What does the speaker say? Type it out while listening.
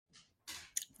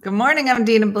Good morning, I'm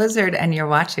Dina Blizzard, and you're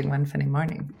watching One Funny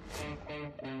Morning.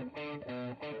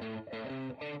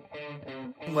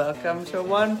 Welcome to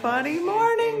One Funny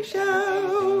Morning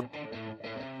Show.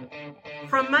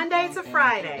 From Monday to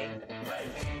Friday.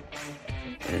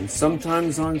 And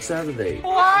sometimes on Saturday.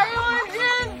 Why would you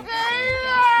say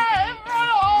that in front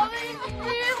of all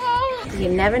these people? You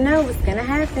never know what's gonna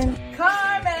happen.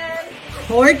 Carmen!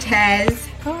 Cortez.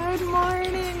 Good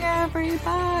morning,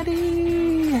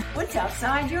 everybody. What's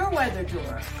outside your weather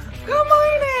door? Good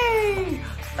morning!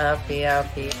 Uppy,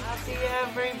 everybody.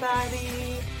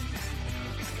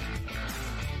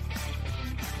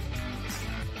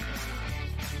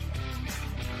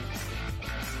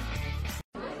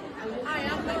 Hi,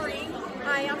 I'm Maureen.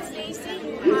 Hi, I'm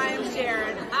Stacy. Hi, I'm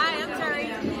Sharon. Hi, I'm Terry.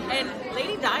 And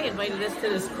Lady Di invited us to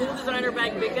this cool designer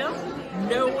bag bingo.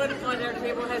 No one on our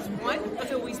table has won,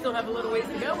 so we still have a little ways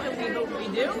to go, and we hope we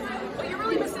do. But you're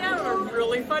really missing out on a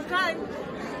really fun time.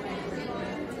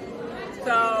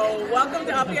 So, welcome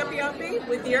to Uppy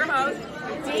with your host,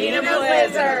 Dina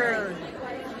Blizzard.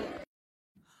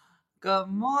 Good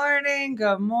morning.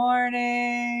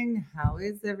 How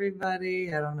is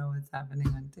everybody? I don't know what's happening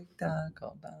on TikTok.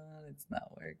 Hold on, it's not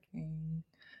working.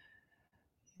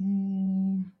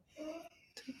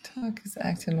 TikTok is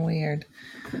acting weird.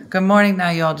 Good morning. Now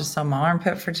you all just saw my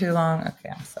armpit for too long. Okay,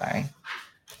 I'm sorry.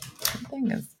 Something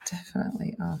is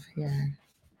definitely off here.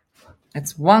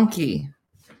 It's wonky.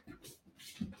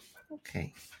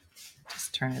 Okay,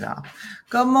 just turn it off.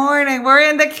 Good morning. We're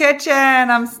in the kitchen.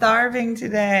 I'm starving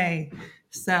today.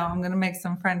 So I'm going to make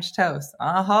some French toast.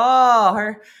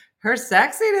 Oh, her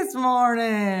sexy this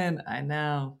morning. I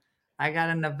know. I got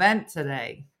an event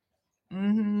today.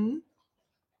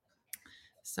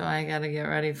 So I got to get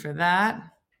ready for that.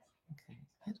 Okay.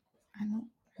 I don't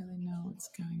really know what's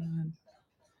going on.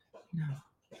 No,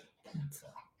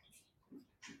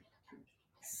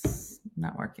 it's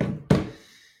not working.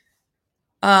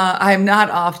 I'm not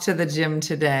off to the gym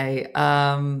today.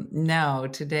 No,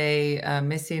 today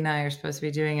Missy and I are supposed to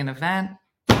be doing an event.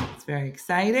 It's very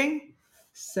exciting.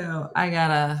 So I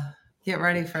gotta get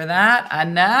ready for that. I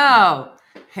know.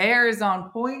 Hair is on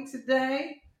point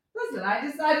today. Listen, I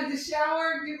decided to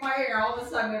shower and do my hair. All of a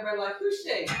sudden, everybody like, who's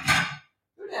shaving?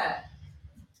 Who that?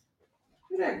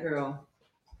 Who that girl?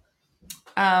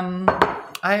 I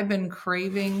have been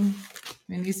craving.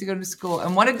 I used to go to school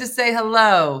and wanted to say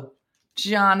hello.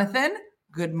 Jonathan,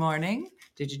 good morning.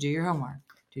 Did you do your homework?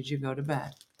 Did you go to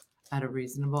bed at a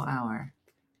reasonable hour?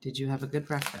 Did you have a good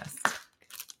breakfast?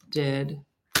 Did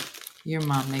your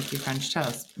mom make you French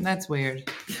toast? And that's weird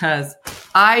because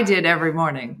I did every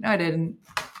morning. No, I didn't.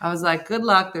 I was like, good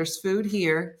luck. There's food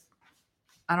here.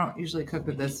 I don't usually cook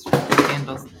with this with the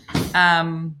candles. I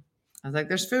was like,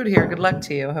 there's food here. Good luck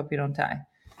to you. I hope you don't die.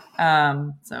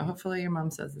 So hopefully your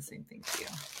mom says the same thing to you.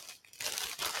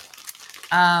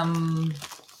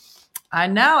 I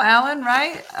know, Ellen,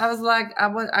 right? I was like, I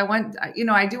went,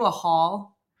 I do a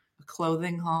haul, a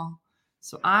clothing haul.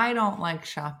 So I don't like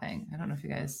shopping. I don't know if you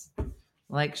guys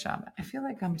like shopping. I feel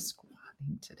like I'm squatting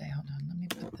today. Hold on. Let me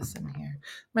put this in here.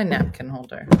 My napkin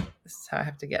holder. This is how I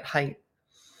have to get height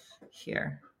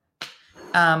here.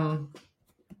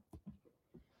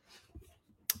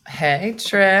 Hey,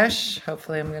 Trish.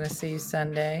 Hopefully I'm going to see you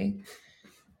Sunday.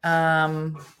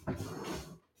 What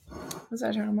was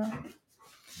I talking about?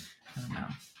 I don't know.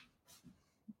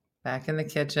 Back in the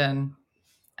kitchen.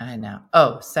 I know.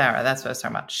 Oh, Sarah, that's what I was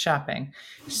talking about. Shopping.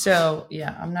 So,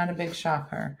 yeah, I'm not a big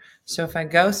shopper. So if I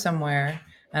go somewhere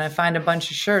and I find a bunch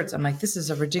of shirts, I'm like, this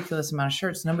is a ridiculous amount of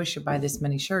shirts. Nobody should buy this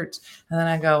many shirts. And then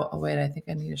I go, oh, wait, I think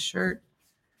I need a shirt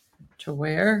to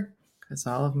wear because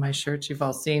all of my shirts you've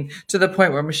all seen, to the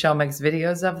point where Michelle makes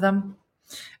videos of them.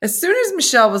 As soon as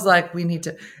Michelle was like, we need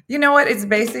to, you know what? It's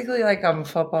basically like I'm a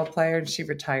football player and she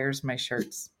retires my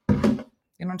shirts. You know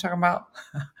what I'm talking about?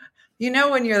 You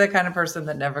know when you're the kind of person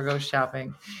that never goes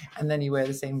shopping and then you wear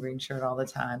the same green shirt all the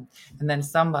time. And then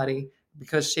somebody,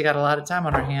 because she got a lot of time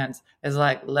on her hands, is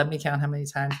like, let me count how many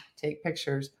times, take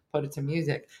pictures, put it to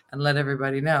music, and let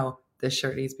everybody know this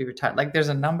shirt needs to be retired. Like there's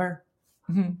a number.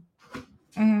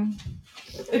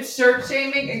 It's shirt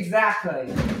shaming.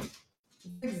 Exactly.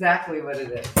 Exactly what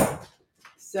it is.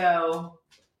 So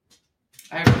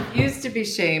I refuse to be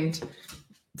shamed.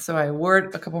 So I wore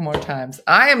it a couple more times.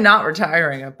 I am not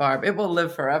retiring it, Barb. It will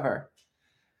live forever.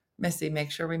 Missy, make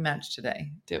sure we match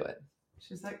today. Do it.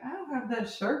 She's like, I don't have that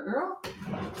shirt, girl.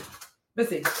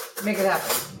 Missy, make it happen.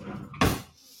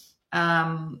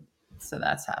 So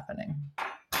that's happening.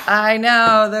 I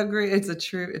know it's a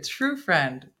true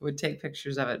friend would take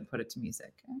pictures of it and put it to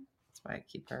music. That's why I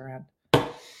keep her around.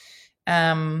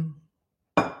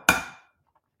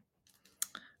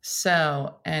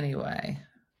 So anyway,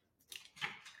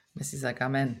 Missy's like,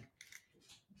 I'm in.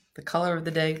 The color of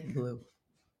the day, blue.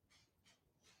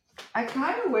 I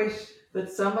kind of wish that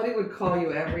somebody would call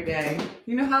you every day.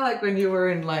 You know how like when you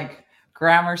were in like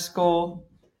grammar school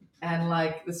and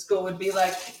like the school would be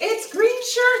like, it's Green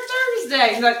Shirt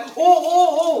Thursday. And you're like,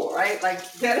 oh, right?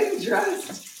 Like getting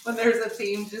dressed when there's a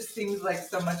theme just seems like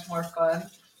so much more fun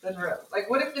than real. Like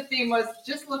what if the theme was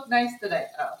just look nice today?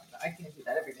 Oh, I can't do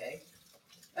that every day.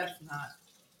 That's not,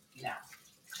 no.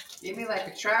 Give me like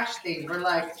a trash theme. We're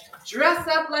like, dress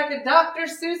up like a Dr.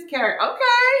 Seuss character.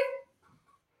 Okay.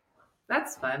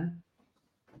 That's fun.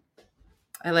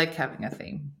 I like having a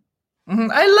theme.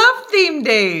 I love theme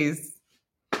days.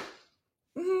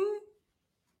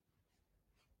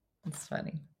 It's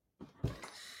funny.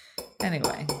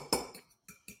 Anyway.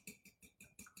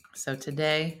 So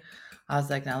today I was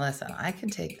like, now listen, I can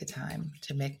take the time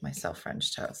to make myself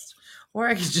French toast. Or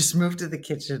I could just move to the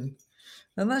kitchen.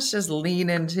 And let's just lean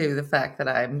into the fact that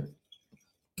I'm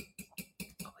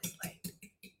always late.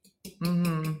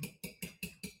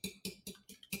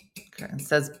 Okay, it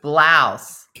says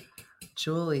blouse.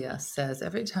 Julia says,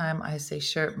 every time I say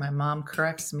shirt, my mom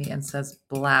corrects me and says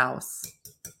blouse.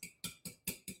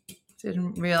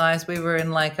 Didn't realize we were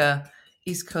in like a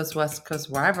East Coast, West Coast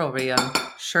rivalry on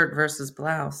shirt versus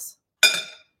blouse.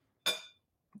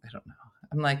 I don't know.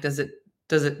 I'm like, does it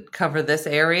cover this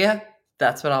area?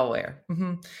 That's what I'll wear.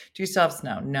 Do you still have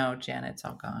snow? No, Janet, it's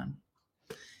all gone.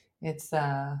 It's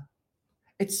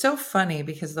so funny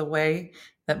because the way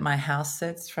that my house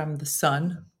sits from the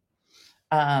sun,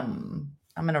 I'm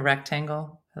in a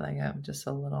rectangle. Like I'm just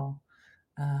a little,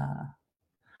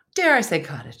 dare I say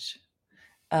cottage.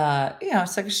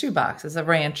 It's like a shoebox. It's a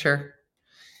rancher.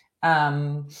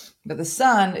 But the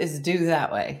sun is due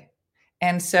that way.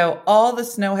 And so all the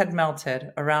snow had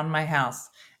melted around my house,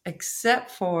 except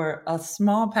for a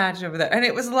small patch over there. And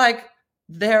it was like,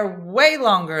 they're way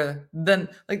longer than,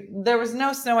 like, there was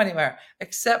no snow anywhere,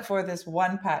 except for this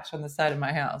one patch on the side of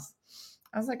my house.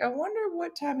 I was like, I wonder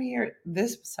what time of year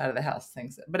this side of the house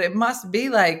thinks it. But it must be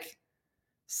like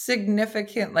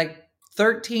significant, like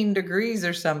 13 degrees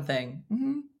or something.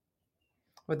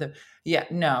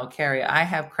 No, Carrie, I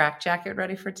have crack jacket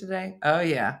ready for today. Oh,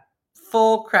 yeah.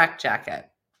 Full crack jacket.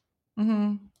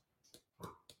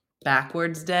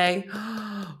 Backwards day.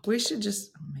 We should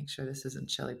just make sure this isn't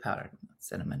chili powder.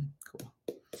 Cinnamon. Cool.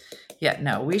 Yeah,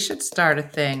 no, we should start a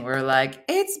thing where like,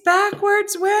 it's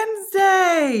Backwards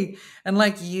Wednesday. And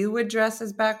like you would dress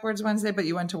as Backwards Wednesday, but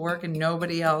you went to work and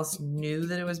nobody else knew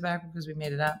that it was backwards because we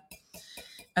made it up.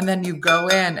 And then you go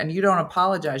in and you don't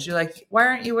apologize. You're like, why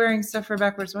aren't you wearing stuff for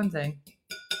Backwards Wednesday?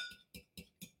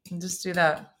 And just do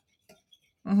that.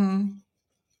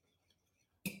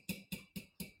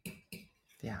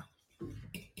 Yeah.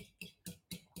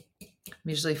 I'm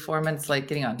usually 4 minutes late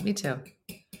getting on. Me too.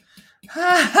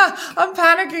 I'm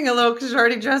panicking a little because you're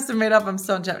already dressed and made up. I'm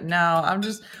so no, I'm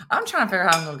trying to figure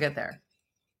out how I'm going to get there.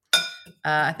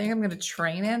 I think I'm going to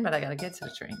train in, but I got to get to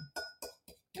the train.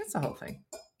 It's the whole thing.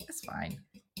 It's fine.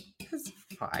 It's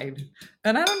fine.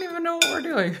 And I don't even know what we're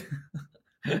doing.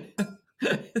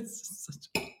 It's just such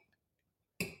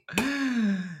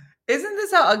Isn't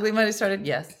this how Ugly Monday started?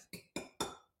 Yes.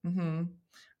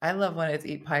 I love when it's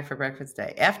eat pie for breakfast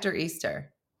day. After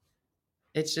Easter.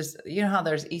 It's just, you know how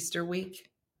there's Easter week?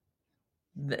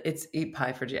 It's eat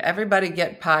pie for everybody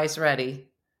get pies ready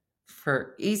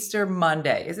for Easter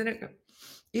Monday. Isn't it?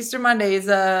 Easter Monday is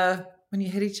when you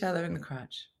hit each other in the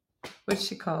crotch. What'd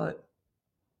she call it?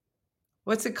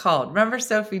 What's it called? Remember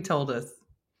Sophie told us.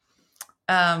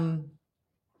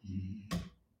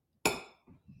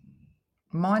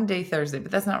 Maundy Thursday,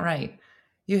 but that's not right.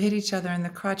 You hit each other in the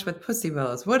crotch with pussy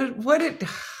willows. What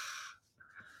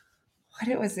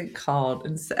was it called?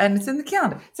 And it's in the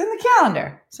calendar. It's in the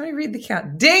calendar. Somebody read the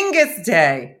calendar. Dingus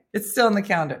Day. It's still in the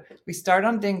calendar. We start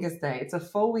on Dingus Day. It's a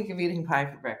full week of eating pie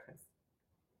for breakfast.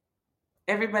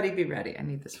 Everybody be ready. I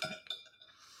need this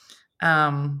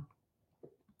one.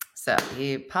 So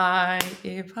eat pie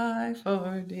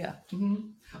for, yeah.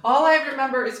 All I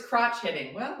remember is crotch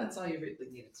hitting. Well, that's all you really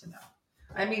needed to know.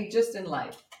 I mean, just in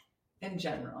life, in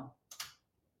general.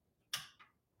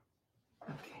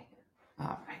 Okay.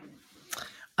 All right.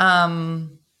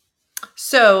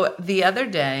 So the other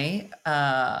day,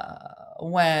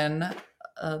 when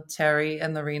Terry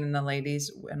and Lorene and the ladies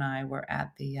and I were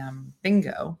at the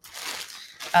bingo,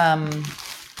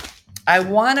 I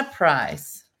won a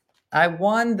prize. I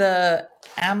won the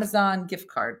Amazon gift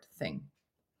card thing.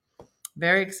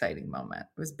 Very exciting moment.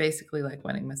 It was basically like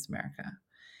winning Miss America.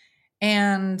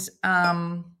 And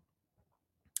when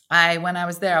I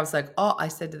was there, I was like, I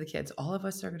said to the kids, all of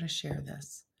us are going to share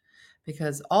this.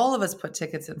 because all of us put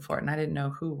tickets in for it, and I didn't know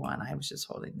who won. I was just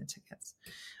holding the tickets.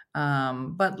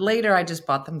 But later I just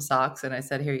bought them socks and I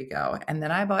said, here you go. And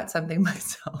then I bought something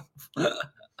myself.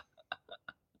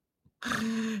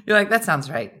 You're like, that sounds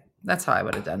right. That's how I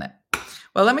would have done it.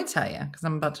 Well, let me tell you, because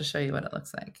I'm about to show you what it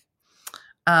looks like.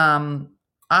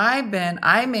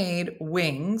 I made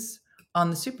wings on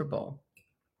the Super Bowl.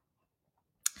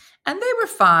 And they were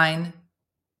fine.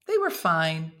 They were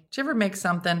fine. Did you ever make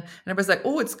something and everybody's like,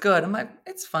 oh, it's good? I'm like,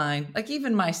 it's fine. Like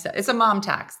even my set, it's a mom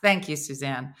tax. Thank you,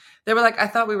 Suzanne. They were like, I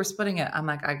thought we were splitting it. I'm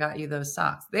like, I got you those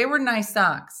socks. They were nice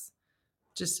socks,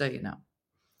 just so you know.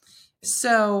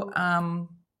 So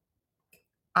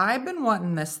I've been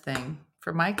wanting this thing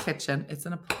for my kitchen. It's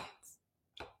an appliance.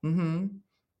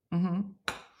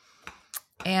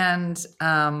 And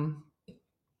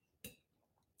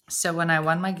so when I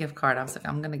won my gift card, I was like,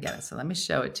 I'm going to get it. So let me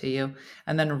show it to you.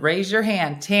 And then raise your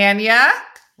hand. Tanya,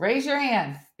 raise your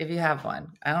hand if you have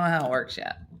one. I don't know how it works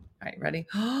yet. All right, ready?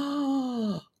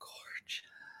 Oh,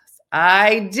 gorgeous.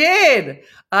 I did.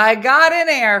 I got an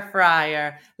air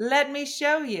fryer. Let me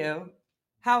show you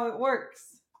how it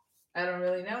works. I don't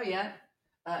really know yet.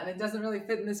 And it doesn't really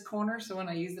fit in this corner. So when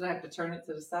I use it, I have to turn it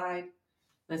to the side.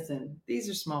 Listen, these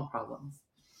are small problems.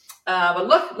 But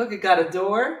look, it got a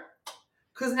door.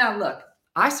 Because now look,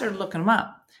 I started looking them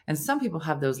up. And some people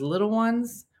have those little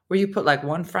ones where you put like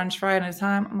one French fry at a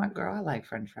time. I'm like, girl, I like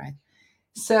French fries.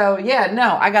 So yeah,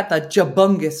 no, I got the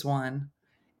jabungus one.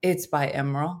 It's by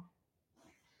Emerald.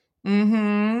 We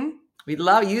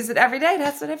use it every day.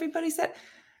 That's what everybody said.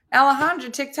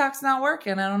 Alejandra, TikTok's not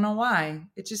working. I don't know why.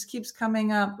 It just keeps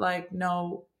coming up like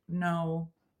no,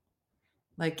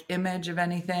 like image of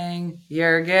anything.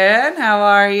 Jurgen, how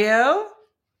are you?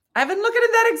 I've been looking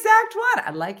at that exact one.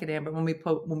 I like it, Amber, when we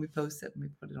post it, when we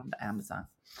put it on the Amazon.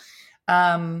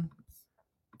 I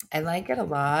like it a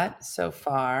lot so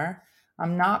far.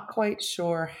 I'm not quite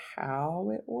sure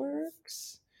how it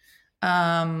works. So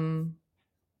I'm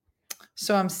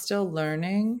still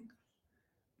learning.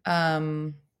 Let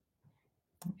me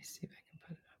see if I can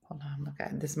put it up. Hold on. Look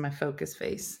at this is my focus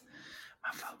face.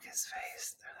 My focus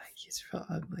face. They're like, he's real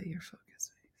ugly, your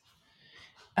focus face.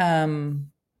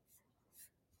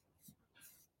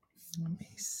 Let me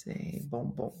see.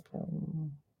 Boom, boom,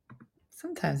 boom.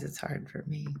 Sometimes it's hard for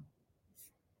me.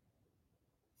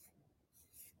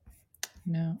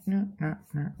 No. No,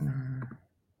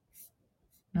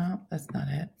 that's not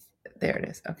it. There it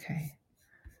is. Okay.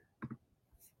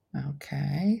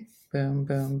 Boom,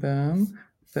 boom, boom.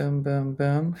 Boom, boom,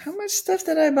 boom. How much stuff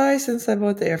did I buy since I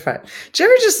bought the air fryer? Did you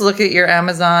ever just look at your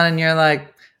Amazon and you're like,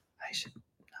 I should not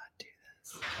do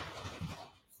this?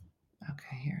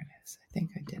 Okay, here it is. I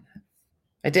think I did it.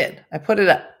 I did. I put it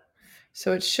up.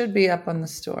 So it should be up on the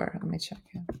store. Let me check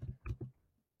it.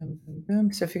 Boom, boom,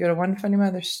 boom. So if you go to One Funny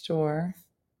Mother store.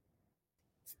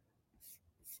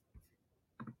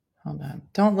 Hold on.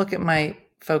 Don't look at my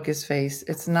focus face.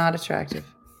 It's not attractive.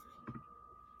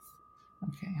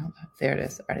 Okay, hold on. There it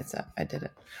is. All right, it's up. I did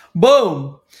it.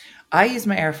 Boom! I use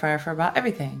my air fryer for about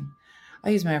everything. I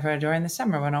use my air fryer during the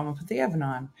summer when I want to put the oven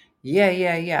on.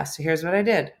 Yeah. So here's what I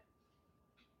did.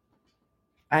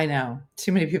 I know.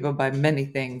 Too many people buy many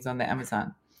things on the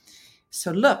Amazon.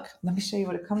 So look, let me show you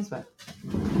what it comes with.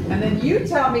 And then you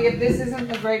tell me if this isn't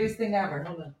the greatest thing ever.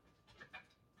 Hold on.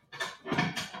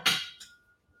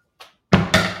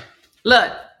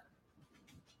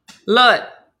 Look.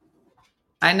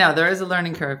 I know, there is a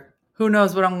learning curve. Who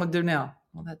knows what I'm going to do now?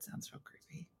 Well, that sounds real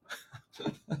creepy.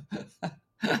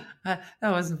 That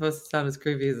wasn't supposed to sound as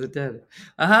creepy as it did.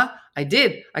 I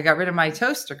did. I got rid of my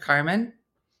toaster, Carmen.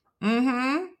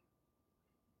 Yeah.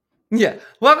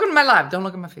 Welcome to my live. Don't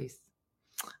look at my face.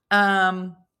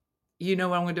 You know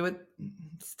what I'm going to do with?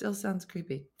 Still sounds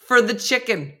creepy. For the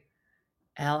chicken.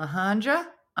 Alejandra,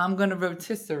 I'm going to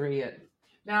rotisserie it.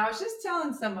 Now, I was just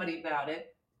telling somebody about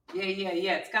it. Yeah.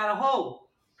 It's got a hole.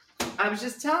 I was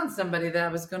just telling somebody that I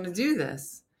was going to do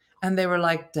this. And they were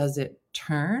like, does it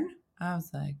turn? I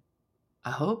was like,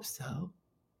 I hope so.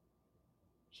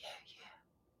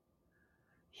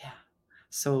 Yeah.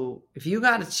 So if you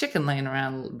got a chicken laying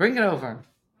around, bring it over.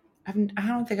 I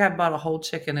don't think I bought a whole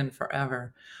chicken in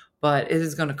forever. But it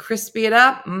is going to crispy it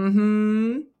up.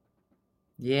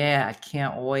 Yeah, I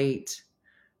can't wait.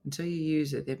 Until you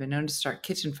use it, they've been known to start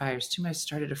kitchen fires. Too much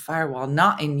started a fire while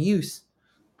not in use.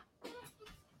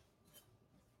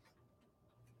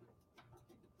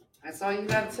 That's all you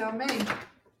got to tell me.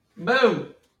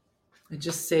 Boom. It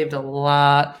just saved a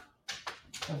lot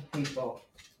of people.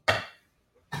 All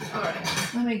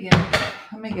right, let me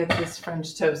get this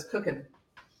French toast cooking.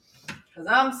 Because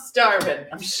I'm starving.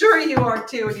 I'm sure you are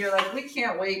too. And you're like, we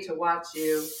can't wait to watch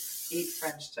you eat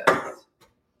French toast.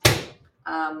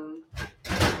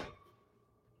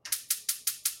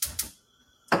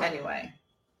 Anyway.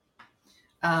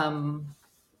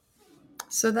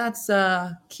 So that's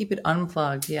keep it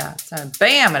unplugged. Yeah. So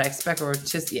bam, and I expect we're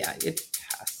just it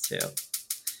has to.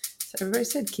 So everybody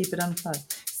said keep it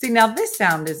unplugged. See, now this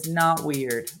sound is not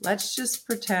weird. Let's just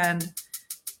pretend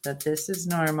that this is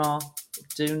normal.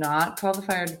 Do not call the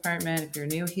fire department if you're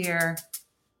new here.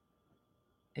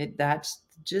 That's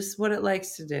just what it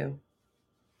likes to do.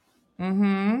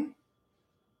 I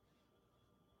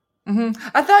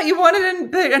thought you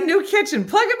wanted a new kitchen.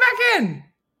 Plug it back in.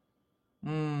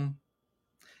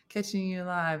 Catching you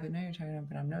live. I know you're tired,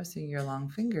 but I'm noticing your long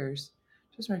fingers.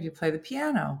 Just wonder if you play the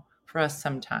piano for us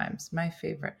sometimes. My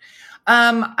favorite.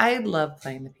 I love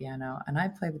playing the piano, and I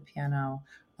play the piano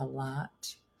a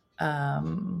lot.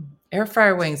 Air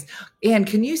fryer wings. Ann,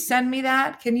 can you send me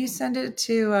that? Can you send it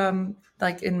to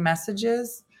like in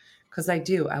messages? Because I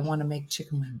do. I want to make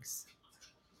chicken wings.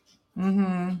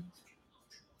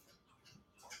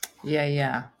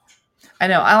 Yeah. I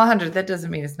know, Alejandro, that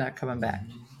doesn't mean it's not coming back.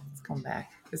 It's coming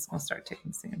back. It's going to start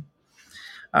ticking soon.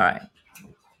 All right.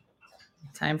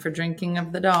 Time for drinking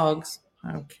of the dogs.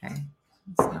 Okay.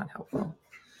 That's not helpful.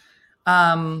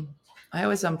 I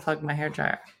always unplug my hair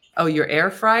dryer. Oh, your air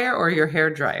fryer or your hair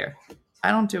dryer?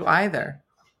 I don't do either.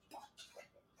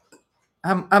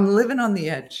 I'm living on the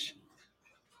edge.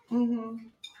 Get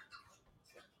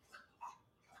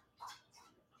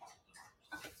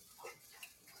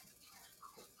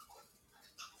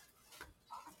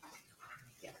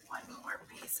one more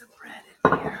piece of bread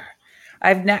in here.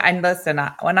 And listen,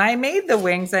 when I made the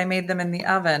wings, I made them in the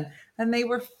oven, and they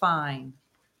were fine.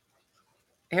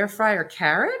 Air fryer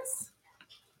carrots?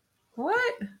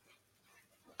 What?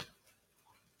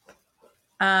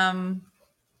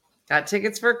 Got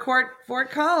tickets for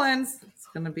Fort Collins. It's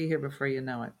going to be here before you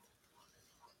know it.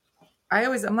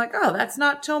 I'm like, oh, that's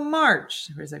not till March.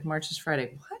 Everybody's like, March is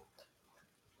Friday.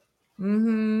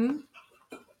 What?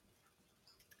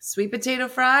 Sweet potato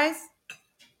fries.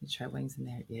 You try wings in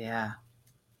there. Yeah.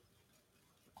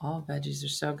 All veggies are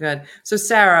so good. So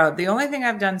Sarah, the only thing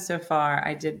I've done so far,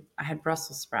 I had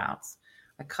Brussels sprouts.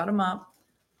 I cut them up,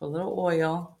 put a little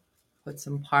oil, put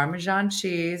some Parmesan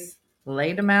cheese,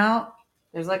 laid them out.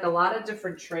 There's like a lot of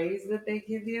different trays that they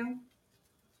give you.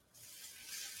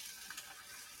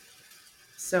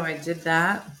 So I did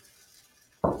that.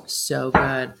 So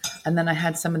good. And then I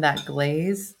had some of that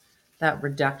glaze, that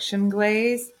reduction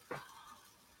glaze.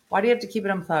 Why do you have to keep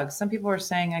it unplugged? Some people are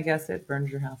saying, I guess it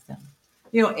burns your house down.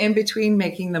 You know, in between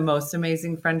making the most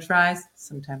amazing French fries,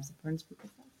 sometimes it burns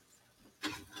people's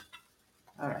house.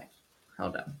 All right.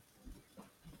 Hold on.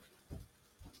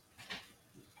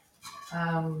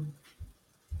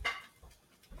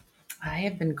 I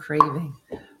have been craving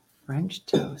French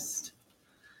toast.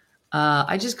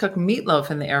 I just cooked meatloaf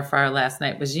in the air fryer last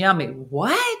night. It was yummy.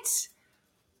 What?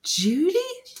 Judy?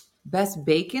 Best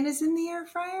bacon is in the air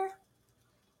fryer?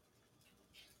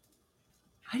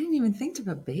 I didn't even think to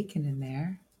put bacon in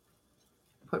there.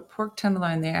 Put pork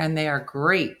tenderloin in there, and they are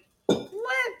great.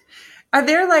 What? Are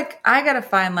there I got to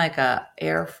find a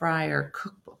air fryer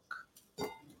cookbook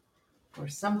or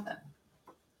something.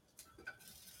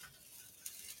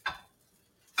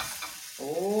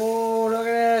 Oh, look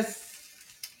at this.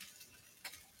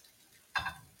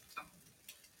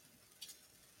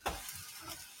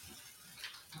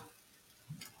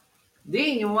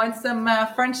 Dean, you want some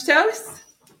French toast?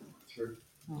 Sure.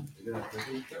 Oh. You got a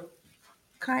cooking show?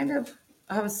 Kind of.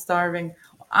 I was starving.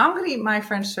 I'm going to eat my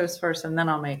French toast first, and then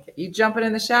I'll make it. You jumping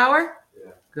in the shower?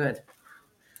 Yeah. Good.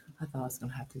 I thought I was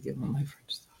going to have to give them my French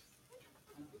toast.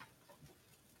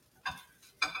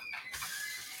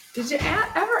 Did you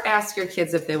ever ask your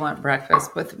kids if they want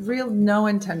breakfast with no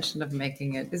intention of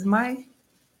making it?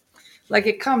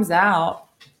 It comes out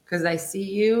because I see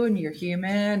you and you're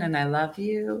human and I love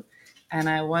you and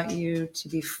I want you to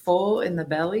be full in the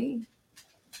belly.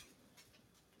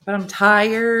 But I'm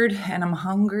tired and I'm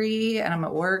hungry and I'm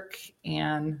at work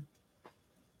and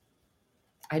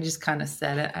I just kind of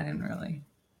said it. I didn't really.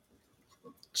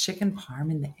 Chicken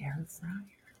parm in the air fryer.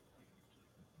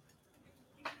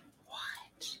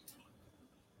 What?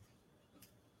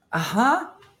 Uh-huh.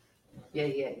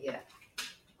 Yeah.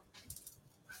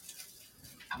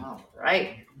 All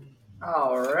right.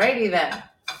 All righty then.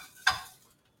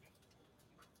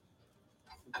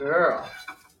 Girl.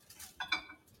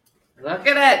 Look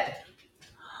at it.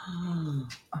 Oh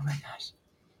my gosh.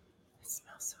 It smells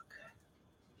so good.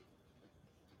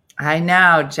 I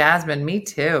know, Jasmine, me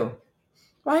too.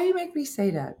 Why do you make me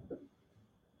say that?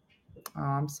 Oh,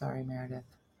 I'm sorry, Meredith.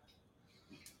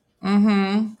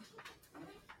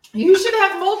 You should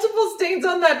have multiple stains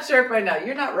on that shirt by now.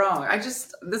 You're not wrong.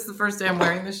 This is the first day I'm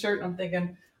wearing this shirt, and I'm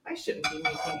thinking, I shouldn't be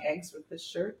making eggs with this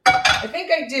shirt. I think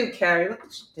I do, Carrie. Look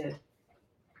what you did.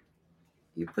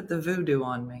 You put the voodoo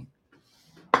on me.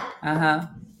 Uh-huh.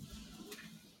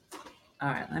 All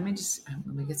right, let me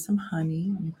get some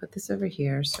honey. Let me put this over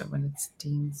here so when it's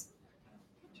Dean's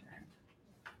turn,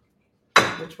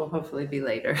 which will hopefully be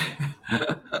later.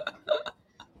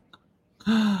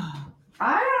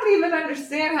 I don't even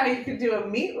understand how you could do a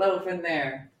meatloaf in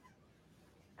there.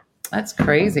 That's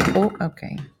crazy. Oh,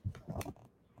 okay.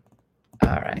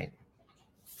 All right.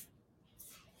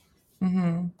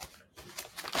 Mm-hmm.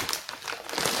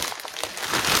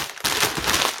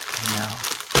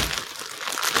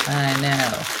 I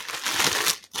know.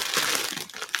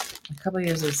 A couple of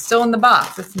years, it's still in the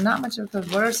box. It's not much of a,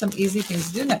 what are some easy things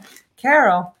to do now?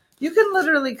 Carol, you can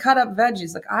literally cut up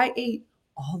veggies. Like I ate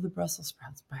all the Brussels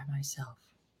sprouts by myself.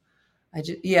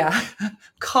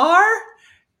 Car,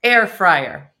 air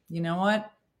fryer. You know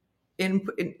what?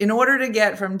 In order to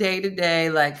get from day to day,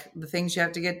 like the things you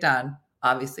have to get done,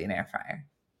 obviously an air fryer.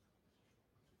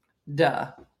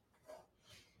 Duh.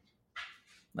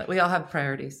 But we all have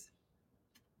priorities.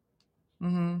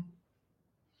 Mm-hmm.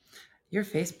 Your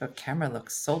Facebook camera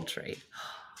looks sultry.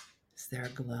 Is there a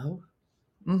glow?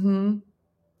 Mm-hmm.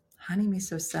 Honey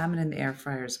miso salmon in the air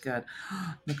fryer is good.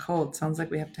 Nicole, it sounds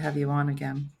like we have to have you on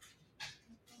again.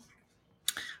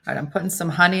 All right, I'm putting some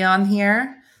honey on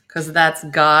here because that's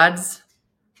God's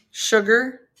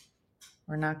sugar.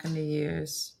 We're not going to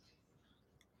use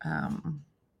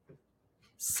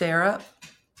syrup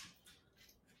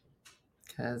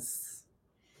because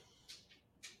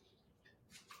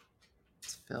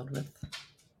it's filled with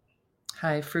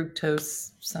high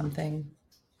fructose something.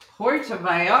 Puerto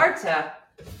Vallarta.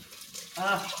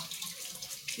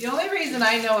 The only reason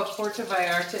I know what Puerto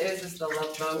Vallarta is the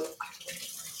Love Boat.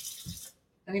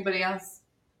 Anybody else?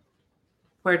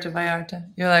 Puerto Vallarta.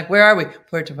 You're like, where are we?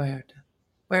 Puerto Vallarta.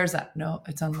 Where's that? No,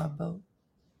 it's on Love Boat.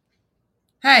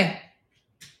 Hey.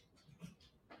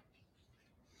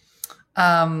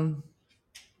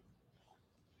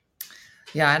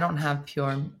 Yeah, I don't have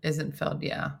pure, isn't filled.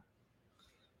 Yeah.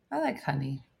 I like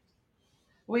honey.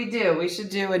 We do. We should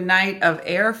do a night of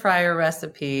air fryer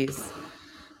recipes.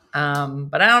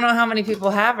 But I don't know how many people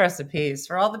have recipes.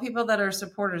 For all the people that are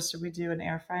supporters, should we do an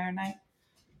air fryer night?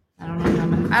 I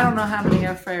don't know how many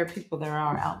air fryer people there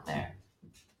are out there.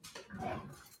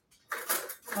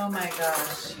 Oh my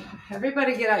gosh.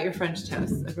 Everybody get out your French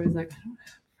toast. Everybody's like, I don't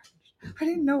have French. I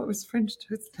didn't know it was French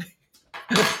toast day.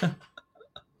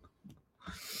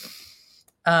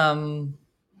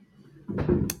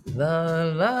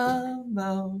 The Love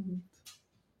Boat.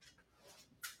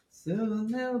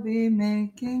 Soon they'll be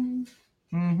making.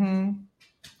 I'll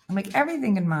make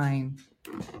everything in mine.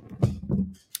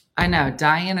 I know.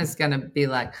 Diana's going to be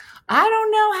like, I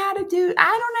don't know how to do,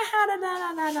 I don't know how to da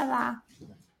da da da da.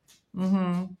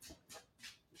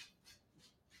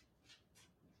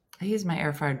 I use my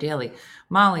air fryer daily.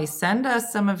 Molly, send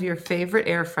us some of your favorite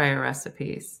air fryer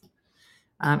recipes.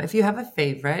 If you have a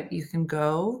favorite, you can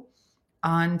go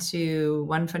on to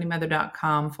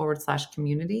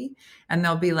onefunnymother.com/community and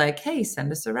they'll be like, hey,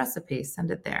 send us a recipe. Send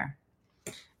it there.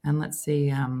 And let's see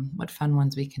what fun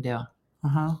ones we can do.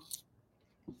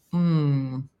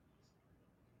 You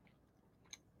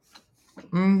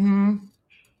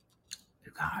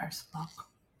guys, look.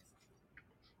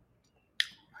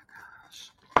 Oh my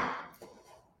gosh.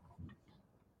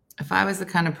 If I was the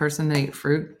kind of person that ate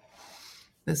fruit,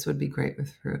 this would be great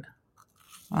with fruit.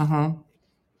 Well,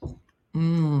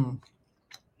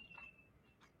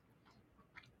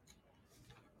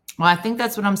 I think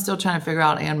that's what I'm still trying to figure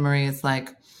out, Anne Marie, is like,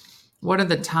 what are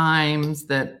the times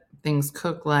that things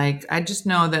cook like? I just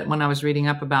know that when I was reading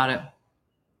up about it,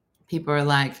 people are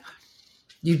like,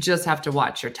 you just have to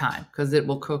watch your time because it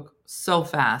will cook so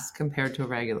fast compared to a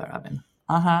regular oven.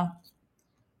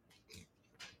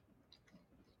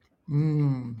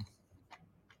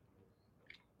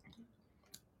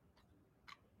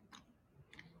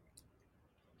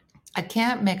 I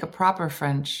can't make a proper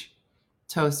French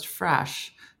toast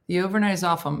fresh. The overnight is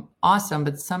awesome,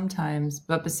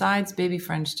 but besides baby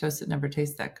French toast, it never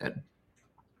tastes that good.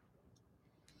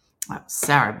 Oh,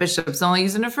 Sarah Bishop's only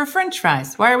using it for French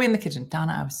fries. Why are we in the kitchen?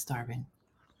 Donna, I was starving.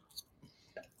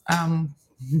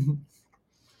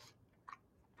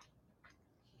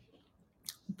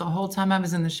 The whole time I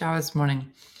was in the shower this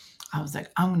morning, I was like,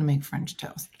 I'm going to make French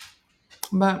toast.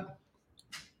 But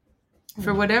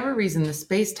for whatever reason, the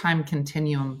space-time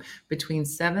continuum between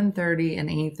 7:30 and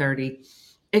 8:30,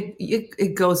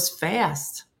 it goes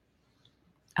fast.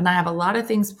 And I have a lot of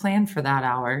things planned for that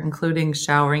hour, including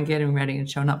showering, getting ready, and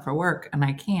showing up for work. And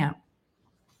I can't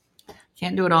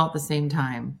do it all at the same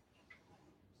time.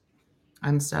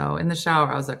 And so in the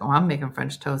shower, I was like, oh, I'm making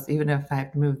French toast, even if I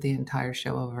have to move the entire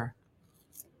show over.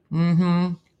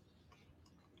 Mm-hmm.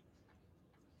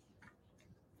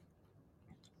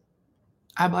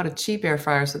 I bought a cheap air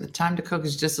fryer, so the time to cook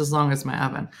is just as long as my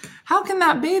oven. How can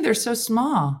that be? They're so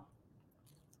small.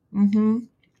 Mm-hmm.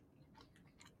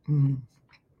 Mm.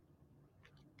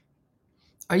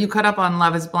 Are you caught up on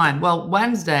Love is Blind? Well,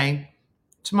 Wednesday,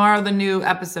 tomorrow the new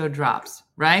episode drops,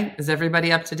 right? Is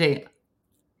everybody up to date?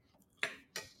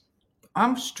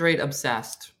 I'm straight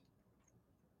obsessed.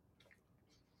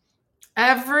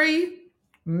 Every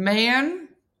man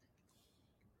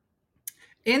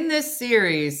in this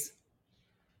series,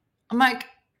 I'm like,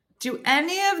 do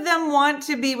any of them want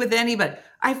to be with anybody?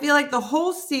 I feel like the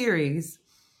whole series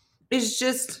is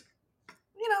just,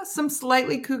 some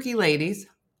slightly kooky ladies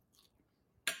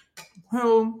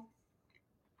who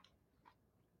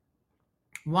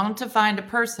want to find a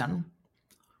person,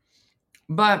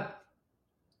 but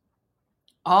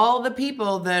all the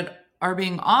people that are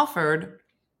being offered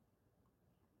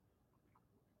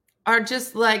are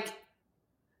just like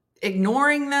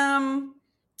ignoring them,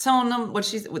 telling them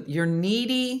you're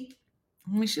needy.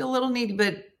 I mean, she's a little needy,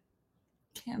 but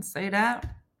can't say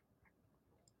that.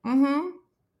 Mm-hmm.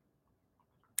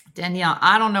 Danielle,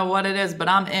 I don't know what it is, but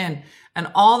I'm in. And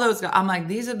all those guys, I'm like,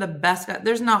 these are the best guys.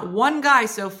 There's not one guy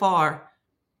so far.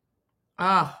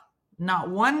 Not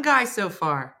one guy so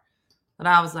far that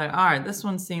I was like, all right, this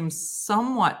one seems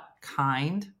somewhat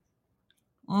kind.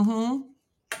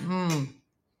 Mm-hmm.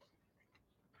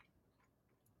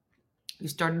 You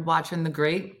started watching The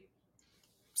Great?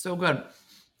 So good.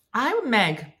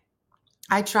 Meg,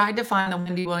 I tried to find the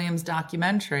Wendy Williams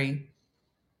documentary,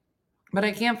 but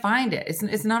I can't find it.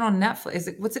 It's not on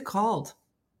Netflix. What's it called?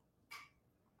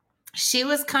 She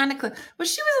was kind of, but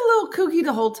she was a little kooky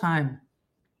the whole time.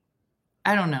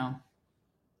 I don't know.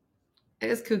 It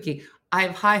was kooky. I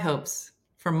have high hopes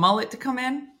for Mullet to come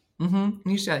in. Mm-hmm.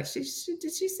 You should.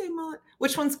 Did she say Mullet?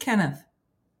 Which one's Kenneth?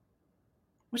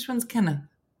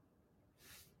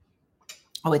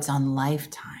 Oh, it's on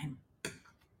Lifetime.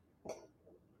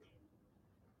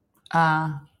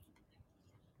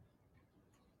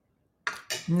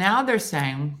 Now they're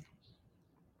saying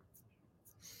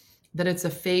that it's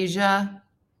aphasia,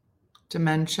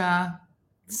 dementia,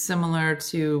 similar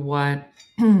to what,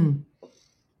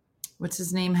 what's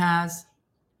his name has?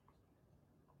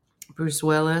 Bruce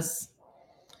Willis.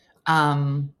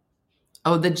 The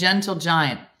Gentle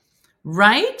Giant,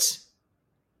 right?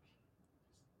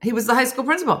 He was the high school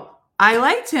principal. I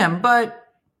liked him, but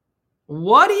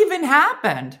what even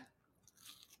happened?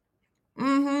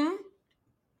 Mm-hmm.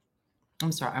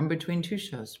 I'm sorry, I'm between two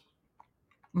shows.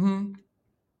 Mm-hmm.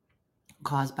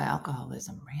 Caused by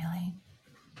alcoholism, really?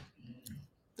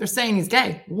 They're saying he's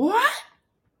gay. What?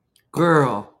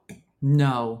 Girl,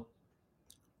 no.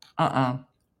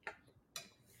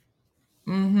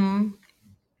 Mm-hmm.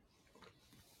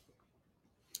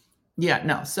 Yeah,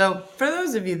 no. So for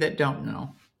those of you that don't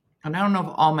know, and I don't know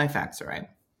if all my facts are right,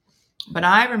 but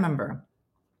I remember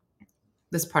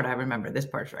this part. This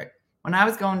part's right. When I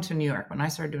was going to New York, when I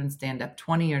started doing stand-up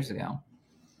 20 years ago,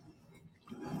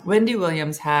 Wendy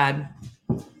Williams had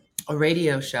a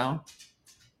radio show.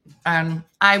 And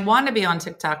I want to be on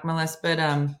TikTok, Melissa, but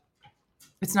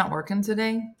it's not working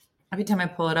today. Every time I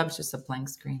pull it up, it's just a blank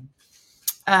screen.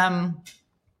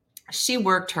 She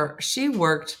worked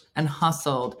and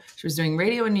hustled. She was doing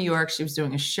radio in New York. She was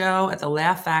doing a show at the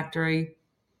Laugh Factory.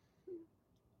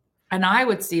 And I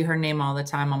would see her name all the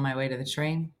time on my way to the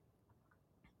train.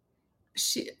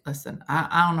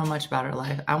 I don't know much about her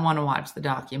life. I want to watch the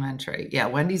documentary. Yeah,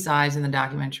 Wendy's eyes in the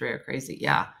documentary are crazy.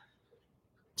 Yeah.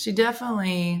 She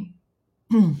definitely,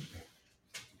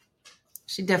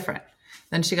 she different.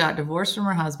 Then she got divorced from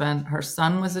her husband. Her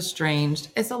son was estranged.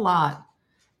 It's a lot.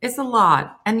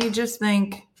 And you just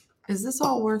think, is this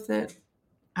all worth it?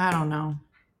 I don't know.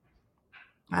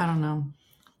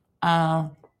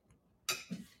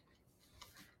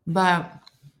 But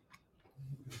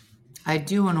I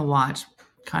do want to watch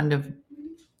kind of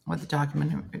what the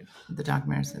documentary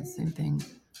said, the same thing.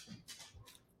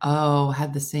 Oh,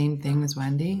 had the same thing as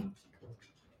Wendy?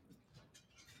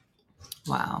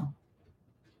 Wow.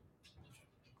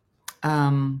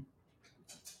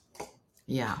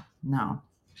 Yeah, no.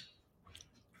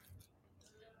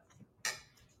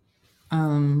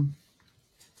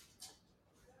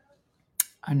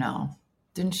 I know.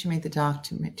 Didn't she make the doc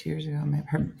 2 years ago? Maybe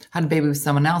her had a baby with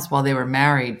someone else while they were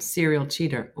married. Serial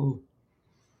cheater. Ooh.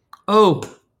 Oh.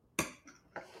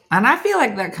 And I feel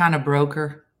like that kind of broke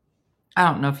her. I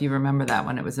don't know if you remember that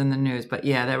when it was in the news, but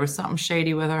yeah, there was something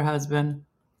shady with her husband.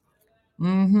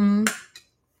 Mm-hmm.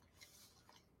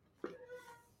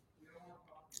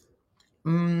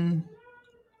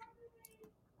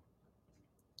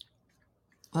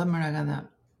 Love Murder, I got that.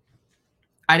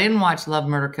 I didn't watch Love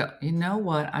Murder Kill. You know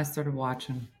what? I started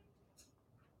watching.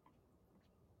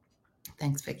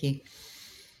 Thanks, Vicky.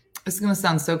 This is going to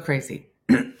sound so crazy.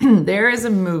 There is a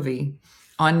movie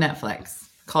on Netflix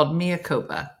called Mea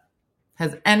Culpa.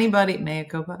 Has anybody... Mea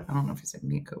Culpa? I don't know if you said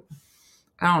Mea Culpa.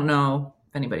 I don't know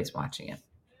if anybody's watching it.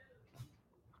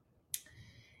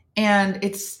 And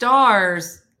it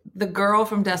stars the girl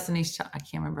from Destiny's Child. I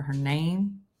can't remember her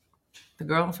name. The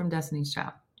girl from Destiny's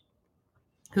Child.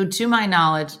 Who, to my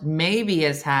knowledge, maybe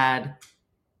has had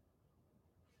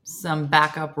some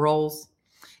backup roles.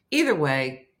 Either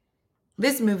way,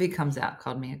 this movie comes out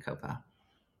called Mea Culpa.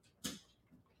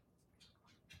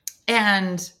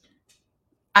 And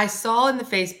I saw in the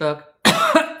Facebook,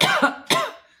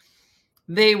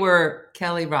 they were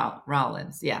Kelly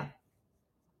Rollins. Yeah.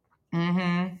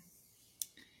 Mm-hmm.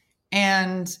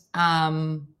 And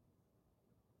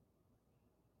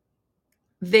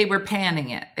they were panning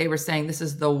it. They were saying this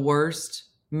is the worst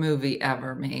movie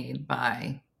ever made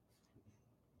by,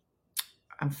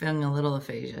 I'm feeling a little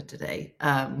aphasia today.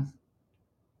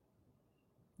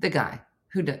 The guy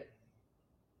who did,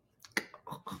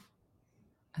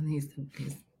 and he's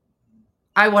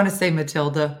I want to say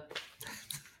Matilda.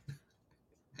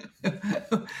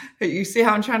 You see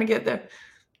how I'm trying to get there?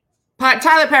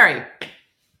 Tyler Perry.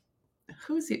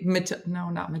 Who's he? No,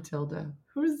 not Matilda.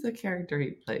 Who's the character he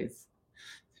plays?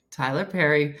 Tyler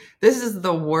Perry. This is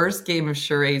the worst game of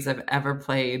charades I've ever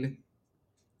played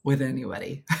with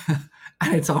anybody.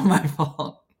 And it's all my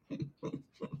fault.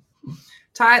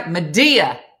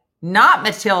 Medea, not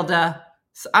Matilda.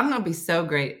 So I'm going to be so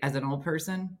great as an old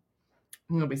person.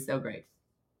 I'm going to be so great.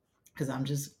 Because I'm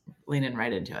just leaning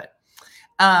right into it.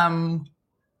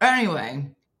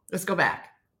 Anyway, let's go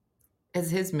back. It's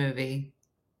his movie.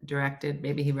 Directed.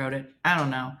 Maybe he wrote it. I don't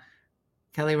know.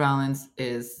 Kelly Rollins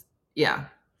is, yeah.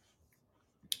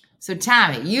 So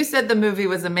Tammy, you said the movie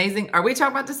was amazing. Are we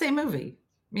talking about the same movie?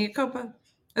 Mea Culpa?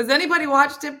 Has anybody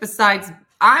watched it besides,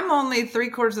 I'm only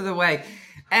 3/4 of the way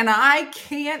and I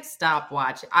can't stop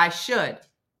watching. I should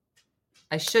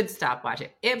stop watching.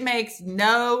 It makes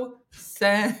no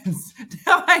sense.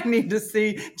 Now I need to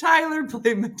see Tyler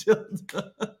play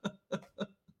Matilda.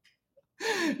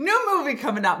 New movie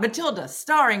coming out, Matilda,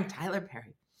 starring Tyler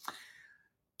Perry.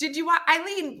 Did you watch,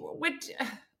 Eileen,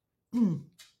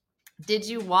 did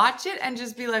you watch it and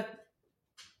just be like,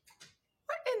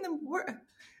 what in the world?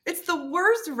 It's the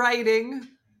worst writing.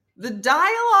 The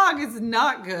dialogue is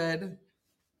not good.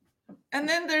 And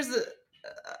then there's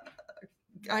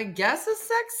I guess a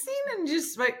sex scene and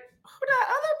just like, who that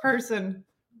other person?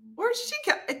 Where'd she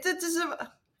go?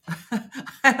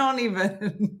 I don't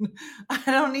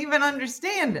even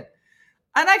understand it.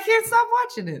 And I can't stop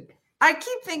watching it. I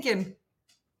keep thinking,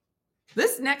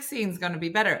 this next scene's going to be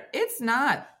better. It's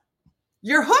not.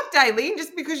 You're hooked, Eileen,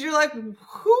 just because you're like,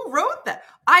 who wrote that?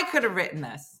 I could have written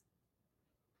this.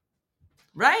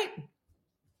 Right?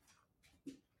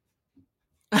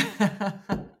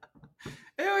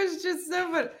 It was just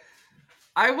so fun.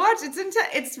 I watched,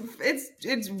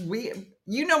 it's weird.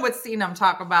 You know what scene I'm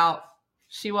talking about.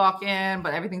 She walk in,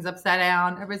 but everything's upside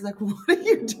down. Everybody's like, what are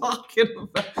you talking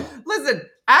about? Listen,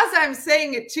 as I'm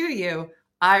saying it to you,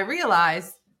 I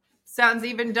realize sounds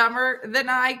even dumber than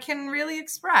I can really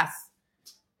express.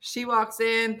 She walks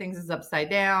in, things is upside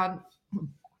down.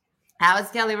 How is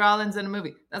Kelly Rollins in a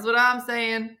movie? That's what I'm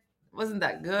saying. Wasn't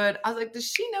that good? I was like, does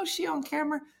she know she on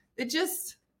camera? It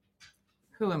just,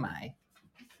 who am I?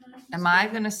 Am I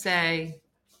going to say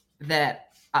that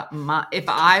if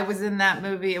I was in that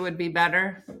movie, it would be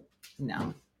better?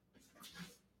 No.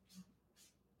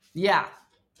 Yeah.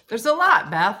 There's a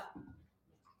lot, Beth.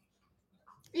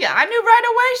 Yeah, I knew right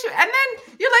away. And then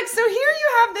you're like, so here you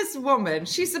have this woman.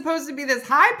 She's supposed to be this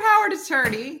high-powered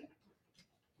attorney.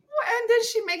 And then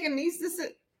she make a niece this.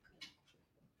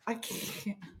 I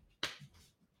can't.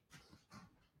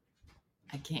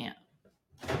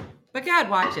 But God,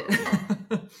 watch it.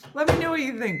 Let me know what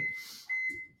you think.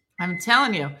 I'm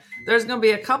telling you, there's going to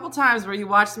be a couple times where you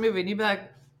watch the movie and you be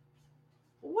like,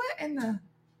 what in the...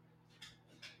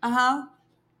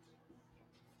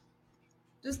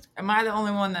 Just, am I the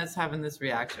only one that's having this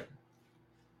reaction?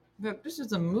 But this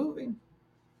is a movie.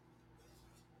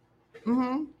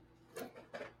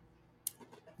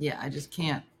 Yeah, I just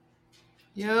can't.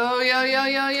 Yo.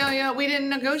 We didn't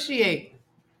negotiate.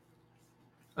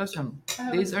 Listen,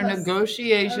 these are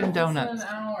negotiation donuts. An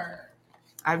hour.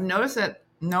 I've noticed that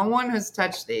no one has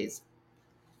touched these.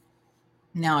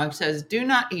 Now it says do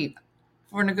not eat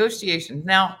for negotiations.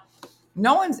 Now,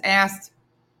 no one's asked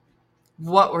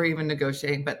what we're even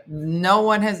negotiating, but no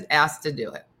one has asked to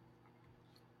do it.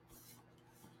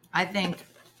 I think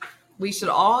we should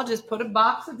all just put a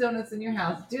box of donuts in your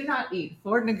house. Do not eat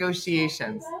for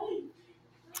negotiations.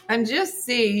 And just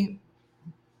see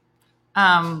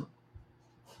if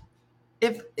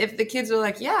the kids are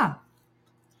like, yeah,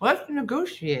 let's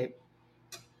negotiate.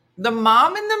 The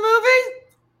mom in the movie,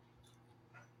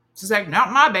 she's like,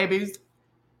 not my babies.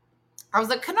 I was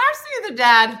like, can I see the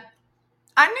dad?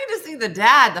 I need to see the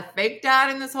dad, the fake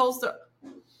dad in this whole story.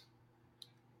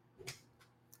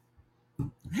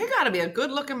 He got to be a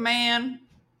good-looking man.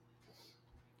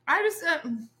 I just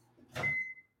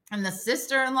and the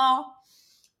sister-in-law.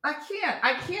 I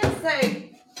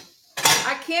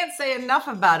can't say enough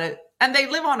about it. And they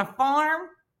live on a farm.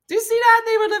 Do you see that?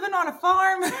 They were living on a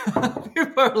farm.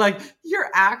 People are like, you're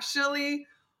actually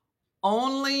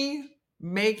only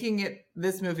making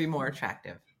this movie more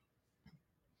attractive.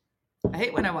 I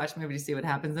hate when I watch movies to see what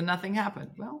happens and nothing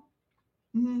happened. Well,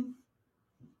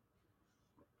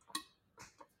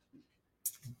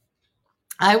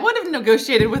 I would have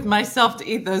negotiated with myself to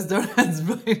eat those donuts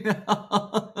by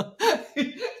now.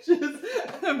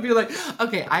 Just be like,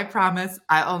 okay, I promise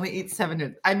I only eat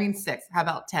 7. I mean 6. How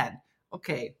about 10?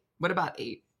 Okay, what about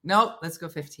 8? Nope, let's go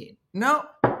 15. Nope,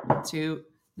 2,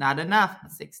 not enough.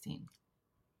 16.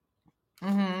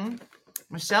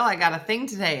 Michelle, I got a thing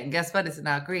today, and guess what? It's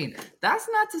not green. That's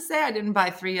not to say I didn't buy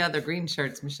 3 other green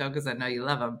shirts, Michelle, because I know you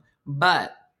love them.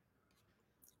 But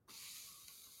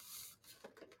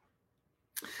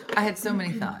I had so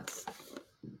many thoughts.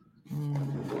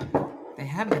 They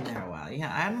have been there a while.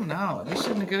 Yeah, I don't know. You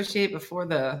should negotiate before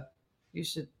you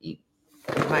should eat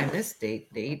by this date.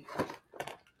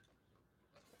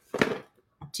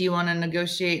 Do you want to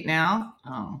negotiate now?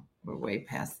 Oh, we're way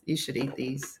past. You should eat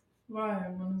these.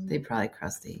 Why? They probably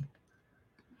crusty.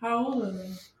 How old are they?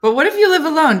 But what if you live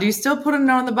alone? Do you still put a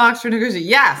note in the box for negotiation?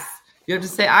 Yes. You have to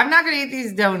say, I'm not going to eat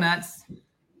these donuts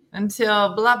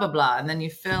until blah, blah, blah. And then you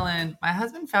fill in. My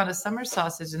husband found a summer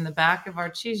sausage in the back of our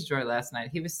cheese drawer last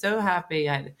night. He was so happy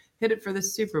I hid it for the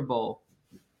Super Bowl.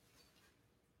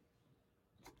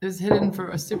 It was hidden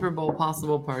for a Super Bowl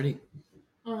possible party.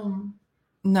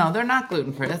 No, they're not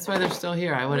gluten-free. That's why they're still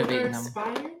here. I would have eaten them.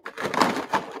 Expired?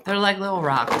 They're like little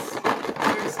rocks.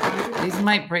 These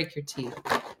might break your teeth.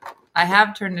 I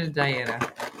have turned into Diana.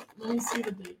 Let me see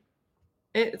the date.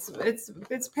 It's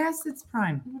past its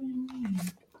prime. What do you mean?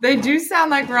 They do sound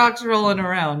like rocks rolling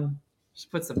around. Just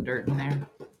put some dirt in there.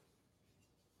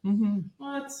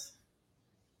 What?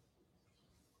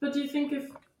 But do you think if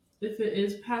it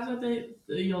is past that date,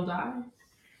 you'll die?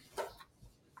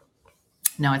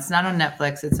 No, it's not on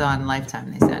Netflix. It's on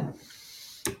Lifetime, they said.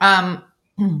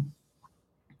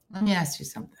 Let me ask you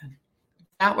something. If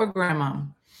that were grandma,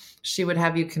 she would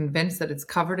have you convinced that it's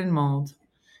covered in mold,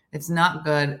 it's not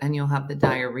good, and you'll have the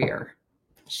diarrhea,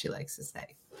 she likes to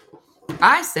say.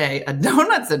 I say a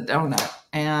donut's a donut.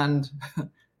 And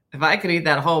if I could eat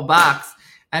that whole box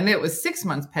and it was 6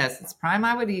 months past its prime,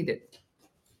 I would eat it.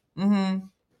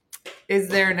 Is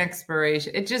there an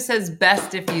expiration? It just says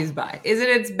best if used by. Is it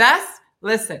its best?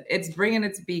 Listen, it's bringing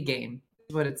its B game,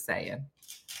 is what it's saying.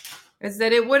 It's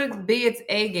that it wouldn't be its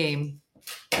A game.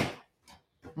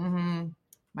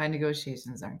 My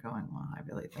negotiations aren't going well. I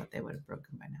really thought they would have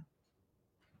broken by now.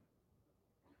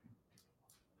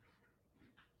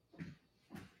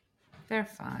 They're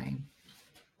fine.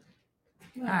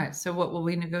 Yeah. All right, so what will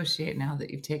we negotiate now that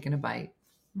you've taken a bite?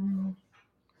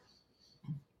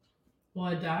 Will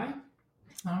I die?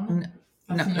 I don't know.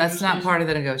 No, that's not part of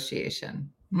the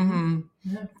negotiation.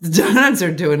 Yeah. The donuts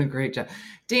are doing a great job.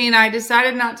 Dean, I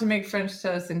decided not to make French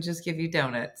toast and just give you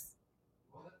donuts.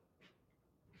 What?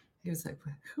 He was like,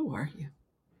 who are you?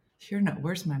 You're not.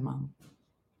 Where's my mom?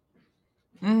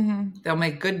 They'll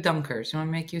make good dunkers. You want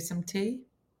to make you some tea?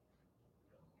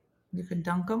 You can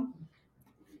dunk them.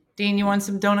 Dean, you want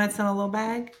some donuts in a little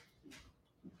bag?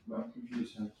 Well,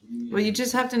 you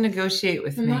just have to negotiate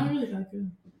with me. They're not really that good.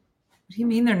 What do you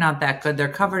mean they're not that good? They're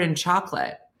covered in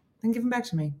chocolate. Then give them back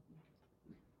to me.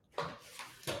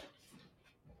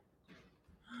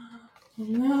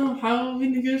 No, how will we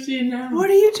negotiate now? What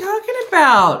are you talking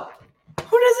about?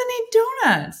 Who doesn't eat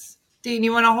donuts? Dean,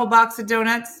 you want a whole box of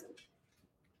donuts?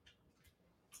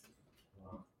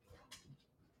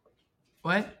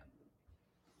 What?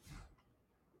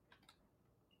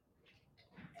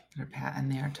 They're pat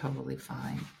and they are totally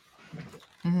fine.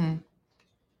 Do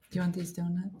you want these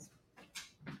donuts?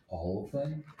 All of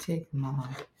them? Take them all.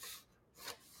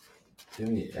 Do you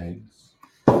have any eggs?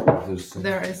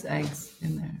 There is eggs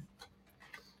in there.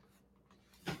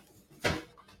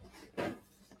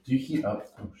 Do you heat up?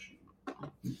 Oh, shit.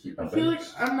 You heat I up feel like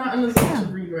eggs? I'm not in the zone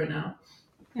to read right now.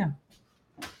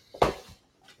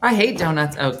 I hate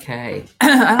donuts. Okay.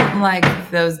 I don't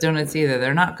like those donuts either.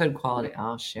 They're not good quality.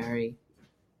 Oh, Sherry.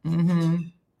 Mm-hmm.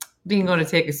 Being going to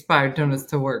take expired donuts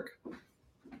to work.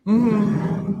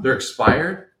 Mm-hmm. They're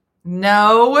expired?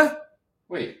 No.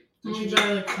 Wait. Only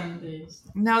by like 10 days.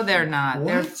 No, they're not.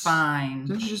 They're What? fine.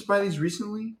 Didn't you just buy these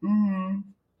recently? Mm-hmm.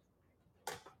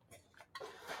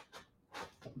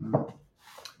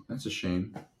 That's a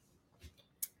shame.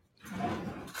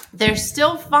 They're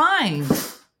still fine.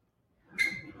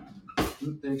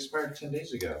 They expired 10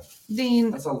 days ago. Dean.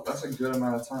 That's a good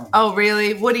amount of time. Oh,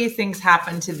 really? What do you think's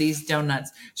happened to these donuts?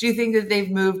 Do you think that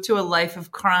they've moved to a life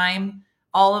of crime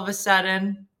all of a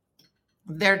sudden?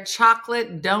 They're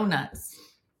chocolate donuts.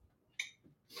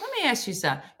 Let me ask you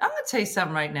something. I'm going to tell you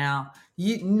something right now.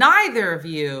 Neither of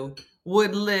you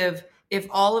would live if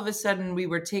all of a sudden we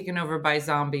were taken over by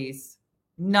zombies.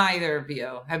 Neither of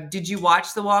you. Did you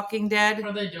watch The Walking Dead?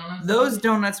 Are they donuts? Those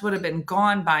donuts would have been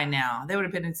gone by now. They would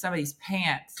have been in somebody's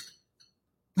pants.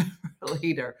 For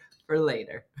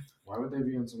later. Why would they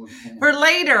be in someone's pants? For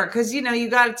later, because, you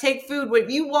got to take food.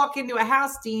 When you walk into a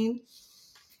house, Dean,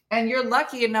 and you're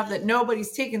lucky enough that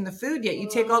nobody's taken the food yet, you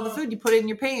take all the food, you put it in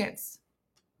your pants.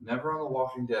 Never on The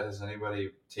Walking Dead has anybody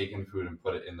taken food and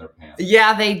put it in their pants.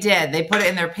 Yeah, they did. They put it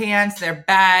in their pants, their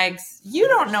bags. You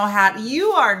don't know how.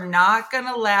 You are not going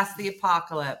to last the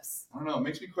apocalypse. I don't know. It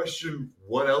makes me question,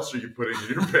 what else are you putting in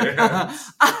your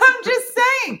pants? I'm just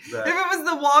saying. If it was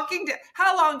The Walking Dead,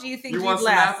 how long do you think you'd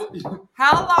last?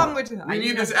 How long would you? We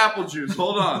need this apple juice.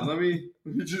 Hold on. Let me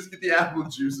just get the apple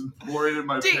juice and pour it in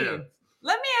my pants.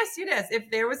 Let me ask you this. If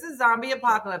there was a zombie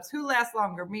apocalypse, who lasts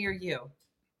longer, me or you?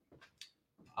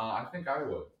 I think I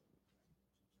would.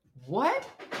 What?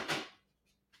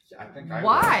 I think I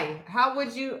Why? would. How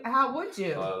would you?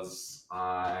 Because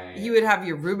You would have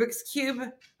your Rubik's Cube?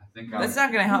 That's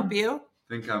not going to help you. I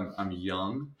think I'm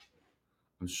young.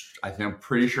 I'm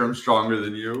pretty sure I'm stronger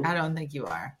than you. I don't think you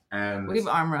are. And we've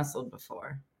arm wrestled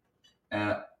before.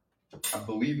 And I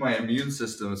believe my immune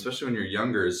system, especially when you're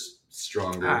younger, is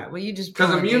stronger. All right. Well, you just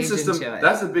because immune system.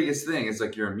 That's the biggest thing. It's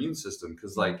like your immune system.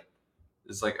 Because part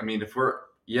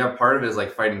of it is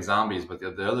like fighting zombies, but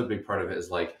the other big part of it is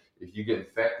like if you get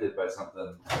infected by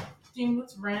something. Dean,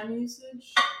 what's RAM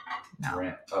usage?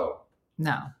 No.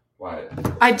 No. Why?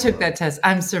 I took that test.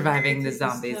 I'm surviving the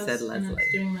zombies, said Leslie.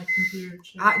 Doing like computer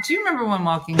check. Do you remember when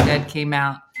Walking Dead came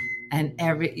out? And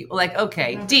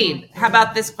Dean, how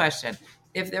about this question?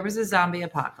 If there was a zombie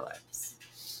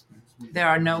apocalypse, there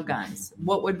are no guns,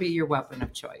 what would be your weapon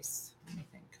of choice? What do you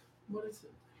think? What is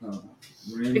it?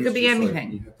 It could be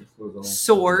anything.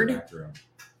 Sword.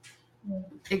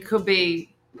 It could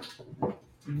be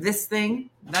this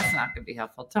thing. That's not going to be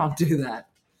helpful. Don't do that.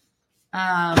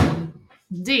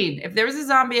 Dean, if there was a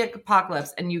zombie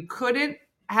apocalypse and you couldn't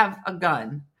have a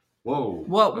gun,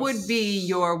 what would be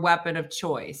your weapon of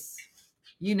choice?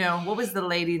 What was the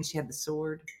lady and she had the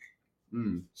sword?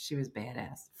 She was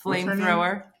badass.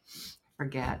 Flamethrower.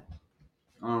 Forget.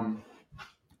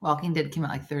 Walking Dead came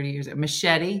out like 30 years ago.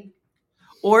 Machete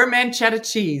or manchetta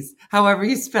cheese, however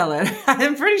you spell it.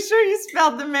 I'm pretty sure you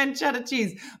spelled the manchetta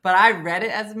cheese, but I read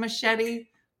it as a machete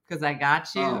because I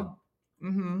got you.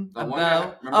 A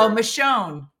bow.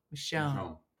 Michonne.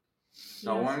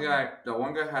 The one guy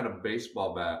had a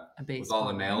baseball bat with all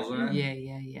the nails in it.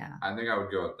 Yeah. I think I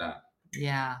would go with that.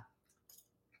 Yeah.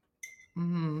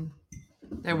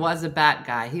 There was a bat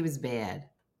guy. He was bad.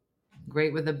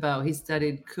 Great with a bow. He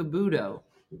studied Kabuto.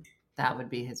 That would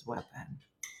be his weapon.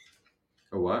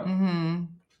 A what? A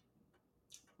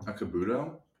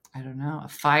Kabuto? I don't know. A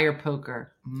fire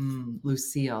poker.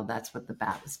 Lucille. That's what the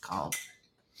bat was called.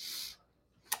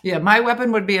 Yeah, my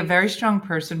weapon would be a very strong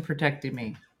person protecting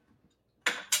me.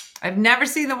 I've never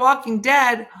seen The Walking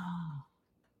Dead.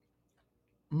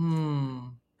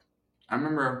 I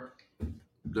remember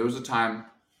there was a time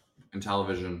in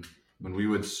television when we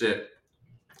would sit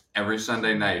every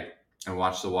Sunday night and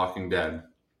watch The Walking Dead.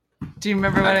 Do you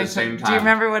remember what Do you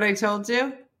remember what I told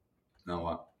you? No,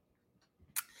 what?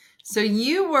 So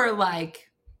you were like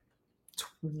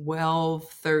 12,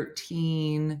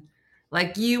 13.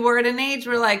 Like you were at an age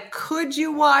where like, could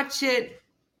you watch it?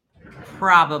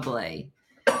 Probably.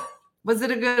 Was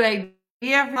it a good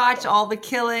idea to watch all the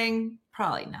killing?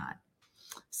 Probably not.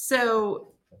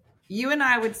 So you and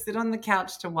I would sit on the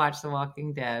couch to watch The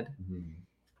Walking Dead.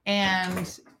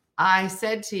 And I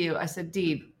said to you,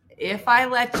 Dee, if I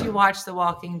let you watch The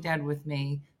Walking Dead with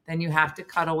me, then you have to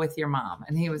cuddle with your mom.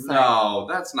 And he was like, No,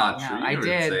 that's not no, true. You I didn't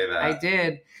did. say that. I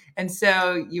did. And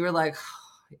so you were like,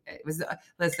 it was,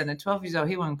 listen, at 12 years old,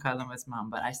 he wasn't cuddling with his mom,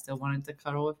 but I still wanted to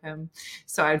cuddle with him.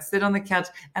 So I'd sit on the couch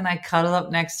and I'd cuddle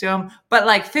up next to him. But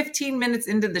like 15 minutes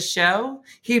into the show,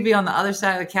 he'd be on the other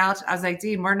side of the couch. I was like,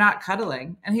 Dean, we're not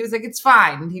cuddling. And he was like, it's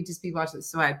fine. And he'd just be watching it.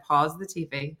 So I'd pause the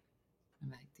TV.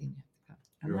 I'm like, Dean, you have to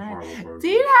cuddle. You're a horrible person.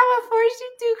 Dean, how about force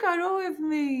you to cuddle with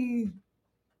me?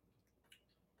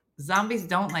 Zombies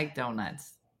don't like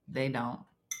donuts. They don't.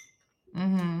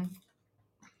 Mm-hmm.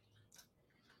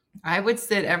 I would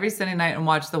sit every Sunday night and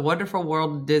watch The Wonderful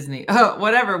World of Disney. Oh,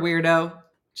 whatever, weirdo.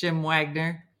 Jim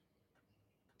Wagner.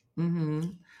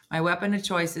 Mm-hmm. My weapon of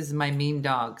choice is my mean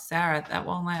dog. Sarah, that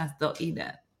won't last. They'll eat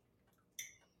it.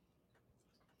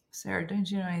 Sarah, don't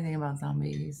you know anything about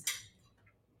zombies?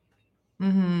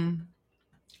 Mm-hmm.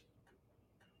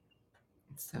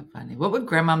 It's so funny. What would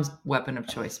Grandmom's weapon of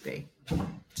choice be?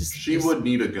 She would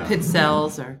need a gun. Pit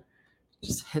cells or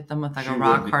just hit them with like a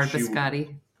rock hard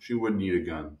biscotti. She would need a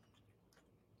gun.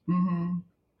 Mm-hmm.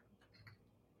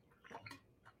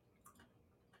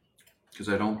 Because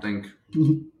I don't think.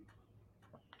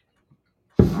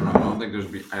 I don't think there's.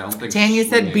 I don't think. Tanya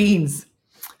said beans.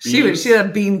 Beans? She had a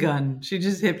bean gun. She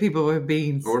just hit people with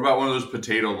beans. Or what about one of those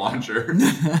potato launchers?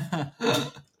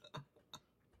 That's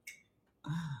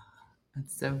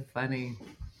so funny.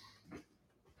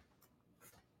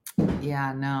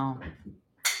 Yeah, no.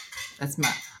 That's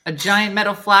a giant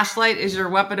metal flashlight is your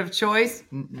weapon of choice?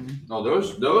 Mm-mm. No,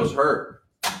 those hurt.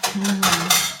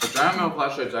 Mm-hmm. A giant metal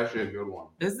flashlight's actually a good one.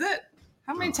 Is it?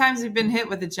 How many times have you been hit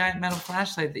with a giant metal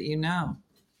flashlight that you know?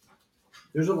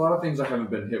 There's a lot of things I haven't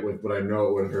been hit with, but I know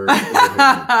it would hurt.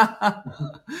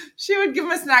 She would give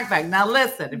him a snack bag. Now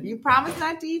listen, if you promise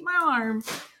not to eat my arm,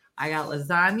 I got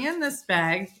lasagna in this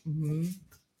bag. Mm-hmm.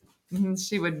 Mm-hmm.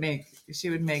 She would make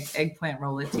eggplant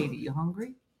rollatini. You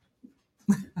hungry?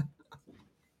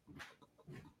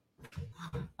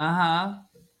 Uh-huh.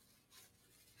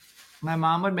 My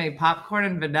mom would make popcorn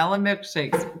and vanilla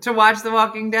milkshakes to watch The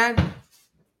Walking Dead.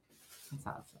 That's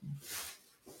awesome.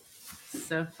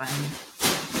 So funny.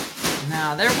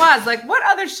 No, there was. Like, what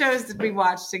other shows did we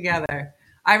watch together?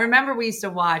 I remember we used to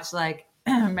watch, like,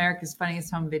 America's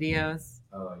Funniest Home Videos.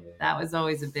 Oh, yeah. That was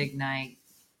always a big night.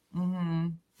 Mm-hmm.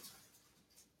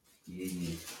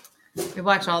 Yeah. We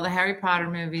watch all the Harry Potter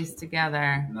movies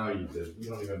together. No, you didn't. You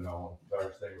don't even know the better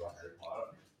thing about Harry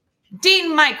Potter.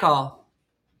 Dean Michael.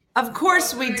 Of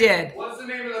course we did. What's the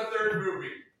name of the third movie?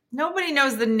 Nobody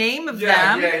knows the name of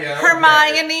them. Yeah,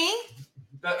 Hermione,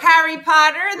 Harry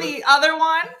Potter, the other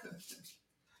one,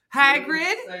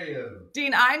 Hagrid.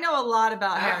 Dean, I know a lot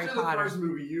about Harry Potter. After the first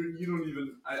movie, you don't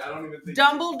even. I don't even think.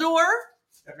 Dumbledore.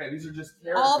 Okay, these are just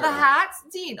characters. All the hats,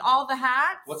 Dean. All the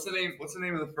hats. What's the name? What's the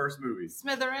name of the first movie?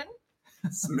 Slytherin.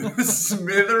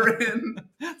 Slytherin.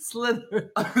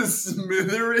 Slytherin.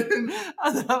 Slytherin.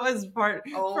 Oh, that was part.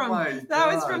 Oh from, my that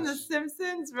gosh. was from The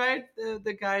Simpsons, right?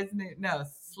 The guy's name. No,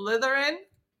 Slytherin.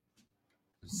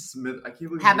 I can't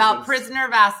believe. How about Prisoner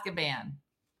of Azkaban?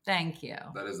 Thank you.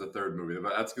 That is the third movie,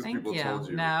 but that's because Thank people you. told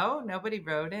you. No, nobody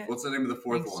wrote it. What's the name of the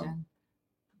fourth Thanks, one? Jen.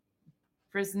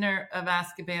 Prisoner of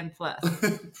Azkaban Plus.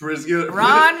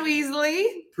 Ron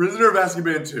Weasley. Prisoner of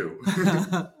Azkaban 2.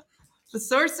 The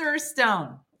Sorcerer's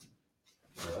Stone.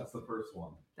 Yeah, that's the first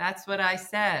one. That's what I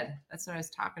said. That's what I was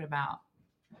talking about.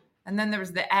 And then there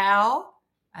was the owl,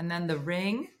 and then the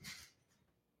ring.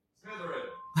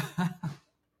 Slytherin.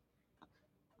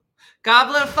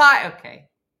 Goblet of Fire. Okay.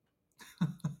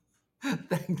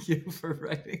 Thank you for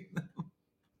writing them.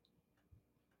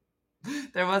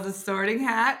 There was a sorting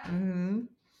hat. Mm-hmm.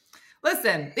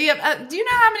 Listen, do you know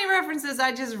how many references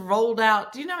I just rolled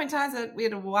out? Do you know how many times that we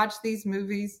had to watch these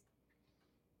movies?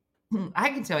 I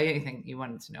can tell you anything you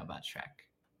wanted to know about Shrek.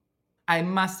 I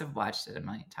must have watched it a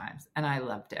million times, and I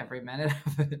loved every minute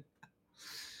of it.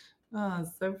 Oh,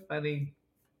 so funny.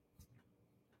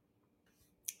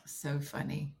 So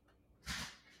funny.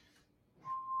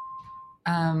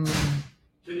 Can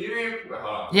you name?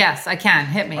 Yes, I can.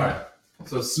 Hit me. All right.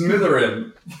 So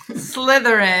Slytherin.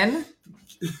 Slytherin.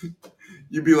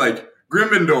 You'd be like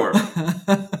Gryffindor.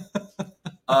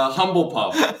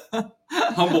 Humblepuff.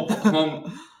 Humble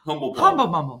Bumble.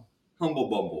 Humble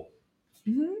Bumble.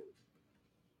 Mm-hmm.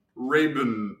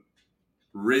 Raven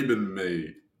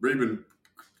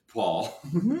Paul.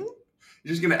 Mm-hmm. You're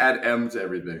just gonna add M to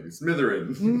everything.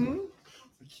 Slytherin. Mm-hmm.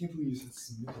 I can't believe you said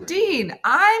Slytherin. Dean,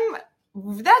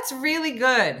 that's really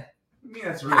good. I mean,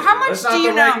 that's really How good. much That's do not you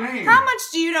the know? right name. How much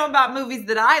do you know about movies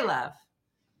that I love?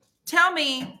 Tell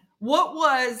me what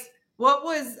was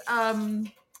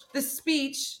the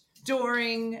speech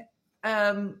during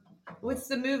What's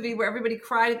the movie where everybody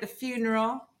cried at the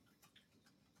funeral?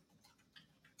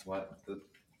 What? There's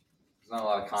not a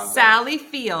lot of context. Sally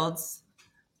Fields.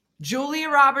 Julia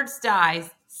Roberts dies.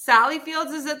 Sally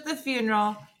Fields is at the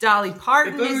funeral. Dolly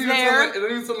Parton is there. It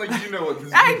doesn't even sound like you know what this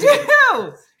is. I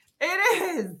do.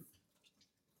 It is.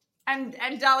 And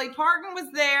Dolly Parton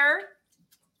was there.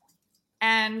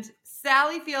 And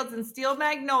Sally Fields and Steel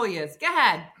Magnolias. Go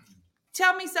ahead.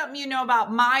 Tell me something you know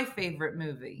about my favorite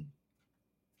movie.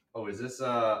 Oh, is this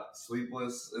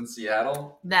Sleepless in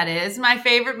Seattle? That is my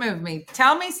favorite movie.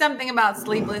 Tell me something about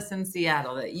Sleepless in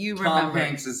Seattle that you remember. Tom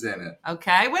Hanks is in it.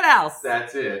 Okay, what else?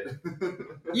 That's it.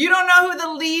 You don't know who the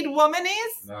lead woman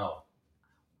is? No.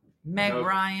 Meg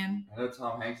Ryan. I know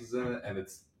Tom Hanks is in it, and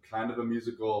it's kind of a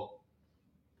musical,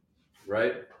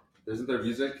 right? Isn't there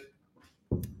music?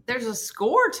 There's a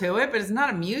score to it, but it's not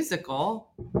a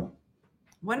musical.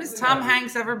 When has Tom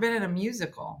Hanks ever been in a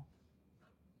musical?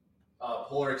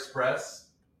 Polar Express.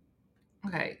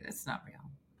 Okay, that's not real.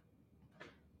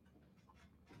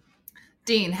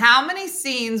 Dean, how many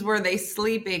scenes were they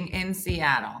sleeping in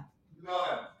Seattle?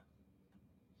 None.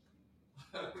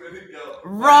 Where'd it go?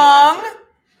 Wrong.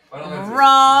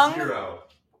 Wrong. 0.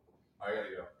 I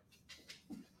gotta go.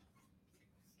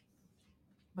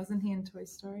 Wasn't he in Toy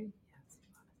Story? Yes, he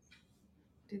was.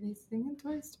 Did they sing in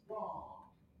Toy Story? Wrong.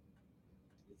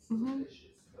 It's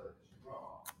delicious, but it's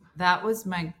wrong. That was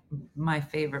my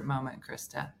favorite moment,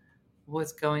 Krista,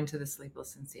 was going to the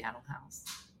Sleepless in Seattle house.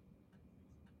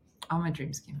 All my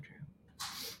dreams came true.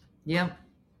 Yep.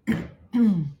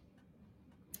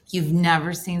 You've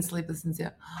never seen Sleepless in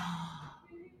Seattle?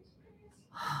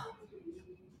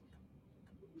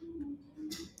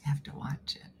 You have to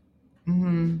watch it.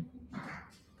 Mm-hmm.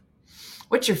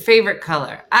 What's your favorite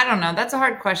color? I don't know. That's a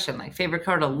hard question. Like favorite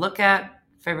color to look at,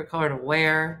 favorite color to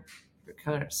wear, favorite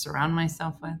color to surround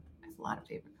myself with. I have a lot of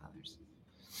favorite colors.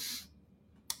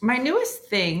 My newest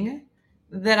thing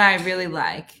that I really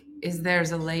like is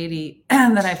there's a lady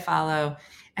that I follow,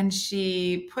 and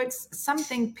she puts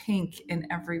something pink in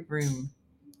every room,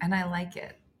 and I like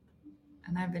it.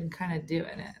 And I've been kind of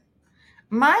doing it.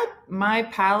 My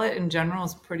palette in general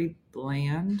is pretty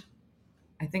bland.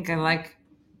 I think I like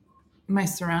my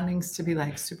surroundings to be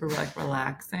like super like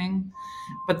relaxing,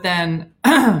 but then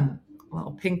a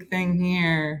little pink thing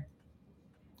here.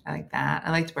 I like that.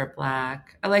 I like to wear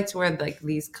black. I like to wear like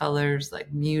these colors,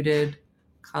 like muted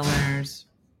colors.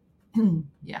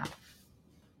 Yeah.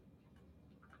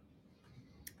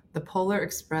 The Polar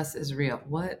Express is real.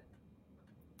 What?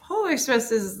 Polar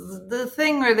Express is the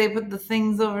thing where they put the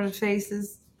things over the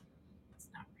faces. It's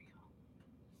not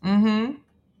real. Mm-hmm.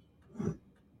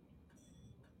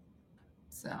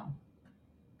 So.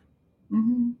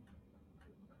 Mm-hmm.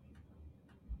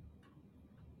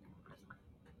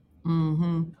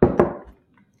 Mm-hmm.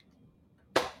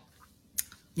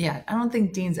 Yeah, I don't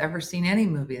think Dean's ever seen any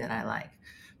movie that I like.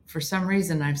 For some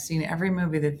reason, I've seen every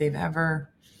movie that they've ever.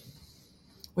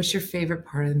 What's your favorite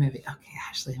part of the movie? Okay,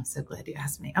 Ashley, I'm so glad you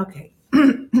asked me. Okay.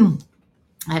 I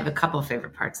have a couple of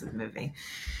favorite parts of the movie.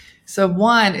 So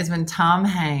one is when Tom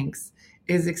Hanks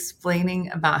is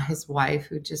explaining about his wife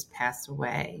who just passed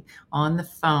away on the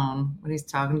phone when he's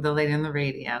talking to the lady on the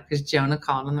radio, because Jonah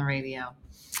called on the radio.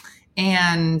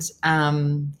 And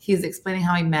he's explaining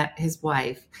how he met his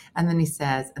wife. And then he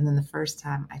says, and then the first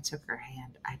time I took her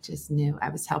hand, I just knew I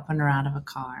was helping her out of a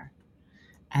car.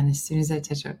 And as soon as I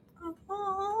touched her,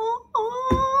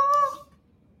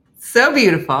 so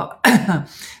beautiful. The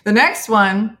next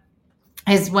one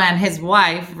is when his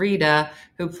wife, Rita,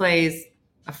 who plays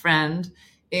a friend,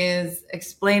 is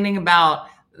explaining about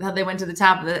how they went to the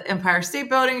top of the Empire State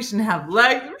Building. She didn't have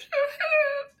legs.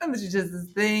 And she does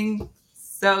this thing.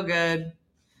 So good.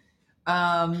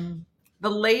 The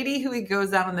lady who he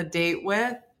goes out on the date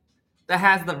with that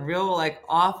has the real like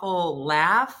awful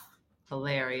laugh.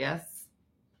 Hilarious.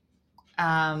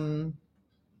 And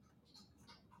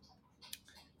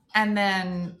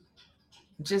then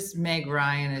just Meg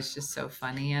Ryan is just so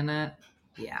funny in it.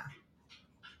 Yeah.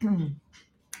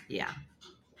 Yeah.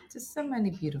 Just so many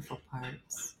beautiful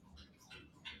parts.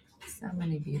 So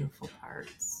many beautiful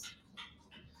parts.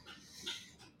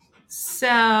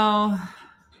 So,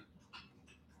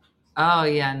 oh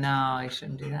yeah, no, I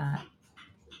shouldn't do that.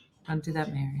 Don't do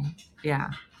that, Mary.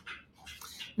 Yeah.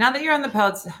 Now that you're on the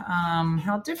pellets,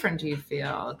 how different do you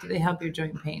feel? Do they help your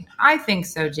joint pain? I think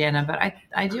so, Jana, but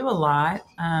I do a lot.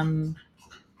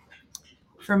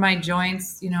 For my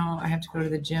joints, you know, I have to go to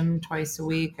the gym twice a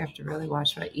week. I have to really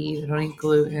watch what I eat. I don't eat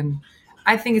gluten.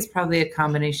 I think it's probably a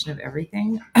combination of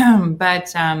everything.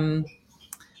 But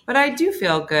I do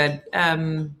feel good.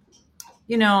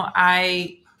 You know,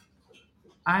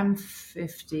 I'm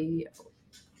 50,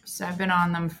 So I've been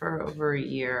on them for over a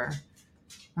year.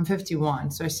 I'm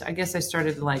 51. So I guess I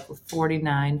started like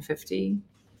 49, 50.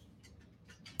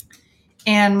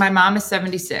 And my mom is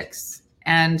 76.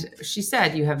 And she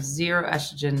said, you have 0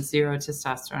 estrogen, 0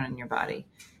 testosterone in your body.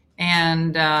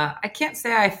 And I can't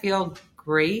say I feel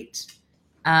great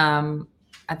at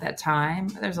that time.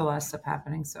 There's a lot of stuff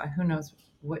happening. So who knows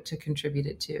what to attribute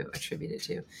it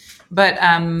to. But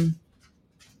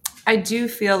I do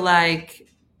feel like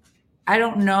I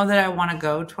don't know that I want to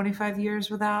go 25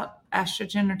 years without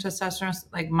estrogen or testosterone.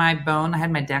 Like my bone, I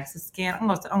had my DEXA scan. I'm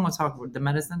going to talk about the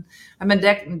medicine. I had my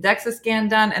DEXA scan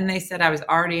done, and they said I was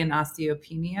already in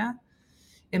osteopenia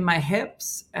in my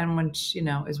hips, and which,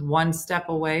 is one step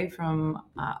away from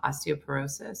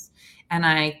osteoporosis. And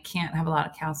I can't have a lot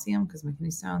of calcium because my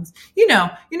kidney stones. You know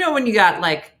when you got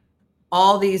like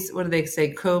all these, what do they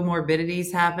say,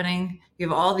 comorbidities happening? You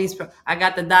have all these. I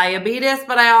got the diabetes,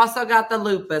 but I also got the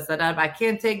lupus. And I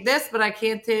can't take this, but I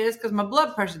can't take this because my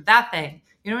blood pressure, that thing.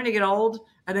 When you get old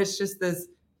and it's just this,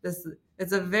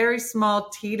 it's a very small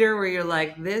teeter where you're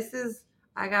like,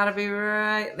 I got to be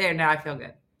right there. Now I feel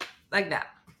good. Like that.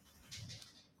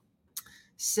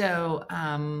 So,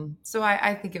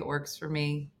 I think it works for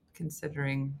me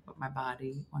considering what my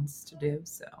body wants to do.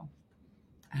 So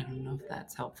I don't know if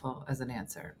that's helpful as an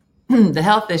answer. The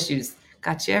health issues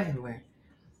got you everywhere.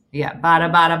 Yeah. Bada,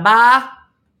 bada, ba.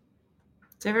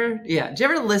 Did you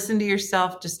ever listen to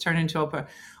yourself just turn into a,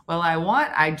 well,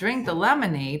 I drink the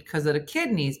lemonade because of the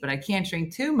kidneys, but I can't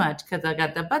drink too much because I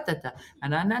got the batata.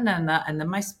 And then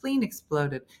my spleen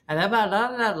exploded.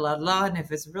 And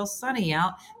if it's real sunny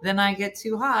out, then I get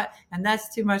too hot and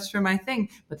that's too much for my thing.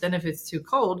 But then if it's too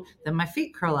cold, then my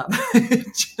feet curl up.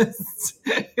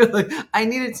 I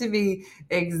need it to be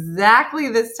exactly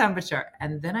this temperature.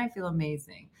 And then I feel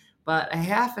amazing. But a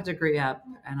half a degree up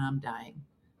and I'm dying.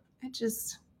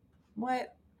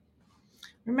 What?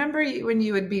 Remember when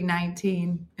you would be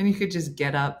 19 and you could just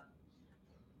get up?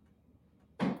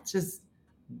 Just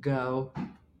go.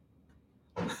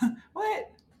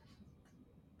 What?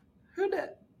 Who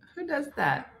does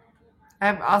that? I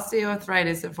have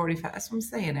osteoarthritis at 45. That's what I'm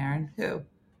saying, Aaron. Who?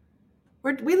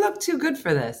 We look too good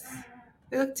for this.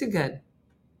 We look too good.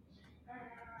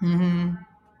 Mm-hmm.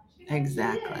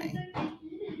 Exactly.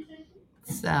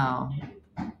 So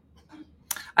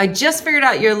I just figured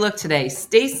out your look today.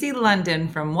 Stacy London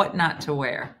from What Not to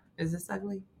Wear. Is this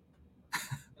ugly?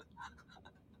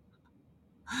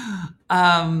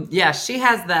 Yeah, she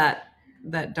has that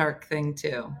dark thing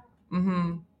too.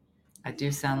 Mm-hmm. I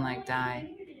do sound like Di.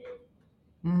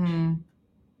 Mm-hmm.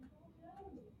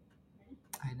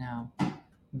 I know.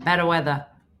 Better weather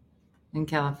in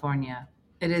California.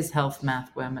 It is health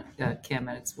math, Kim,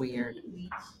 and it's weird.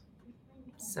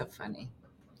 So funny.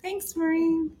 Thanks,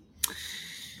 Maureen.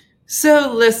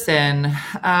 So listen,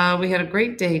 we had a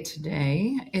great day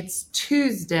today. It's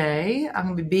Tuesday. I'm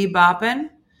going to be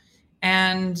bebopping.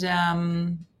 And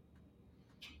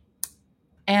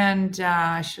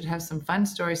I should have some fun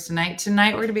stories tonight.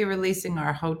 Tonight, we're going to be releasing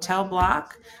our hotel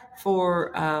block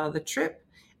for the trip,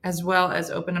 as well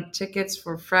as open up tickets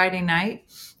for Friday night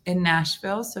in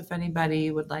Nashville. So if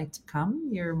anybody would like to come,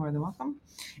 you're more than welcome.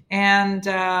 And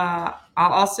I'll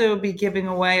also be giving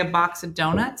away a box of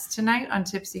donuts tonight on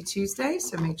Tipsy Tuesday.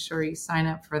 So make sure you sign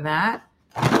up for that.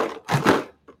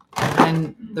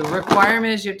 And the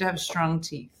requirement is you have to have strong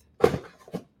teeth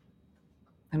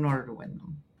in order to win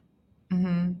them.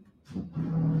 Mm-hmm.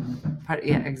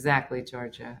 Yeah, exactly,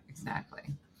 Georgia. Exactly.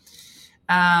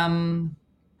 On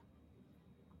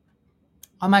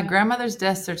my grandmother's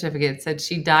death certificate, it said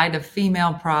she died of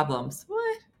female problems. What?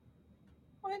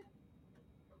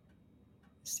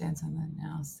 Stands on that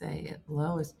now. Say it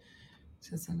lowers.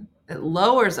 It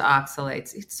lowers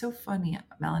oxalates. It's so funny,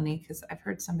 Melanie, because I've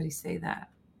heard somebody say that.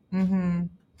 Mm-hmm.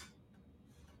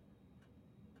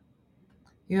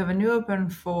 You have a new open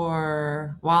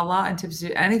for Voila and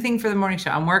Tipsy. Anything for the morning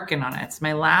show. I'm working on it. It's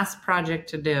my last project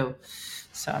to do.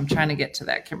 So I'm trying to get to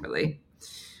that, Kimberly.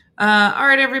 All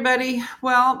right, everybody.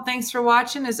 Well, thanks for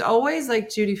watching. As always, like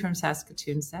Judy from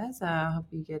Saskatoon says, I hope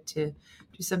you get to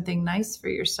do something nice for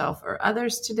yourself or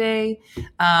others today.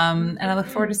 And I look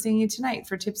forward to seeing you tonight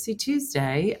for Tipsy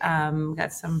Tuesday.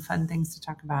 Got some fun things to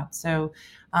talk about. So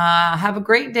have a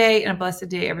great day and a blessed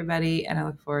day, everybody. And I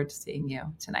look forward to seeing you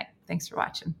tonight. Thanks for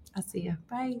watching. I'll see you.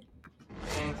 Bye.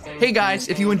 Hey guys,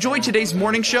 if you enjoyed today's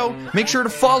morning show, make sure to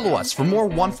follow us for more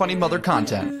One Funny Mother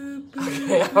content.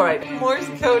 Okay, all right. Morse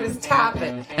code is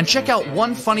tapping. And check out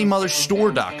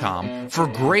OneFunnyMotherStore.com for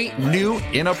great new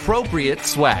inappropriate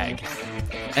swag.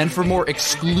 And for more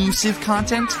exclusive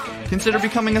content, consider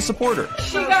becoming a supporter.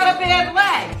 She got a bad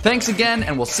leg. Thanks again,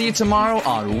 and we'll see you tomorrow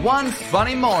on One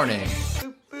Funny Morning.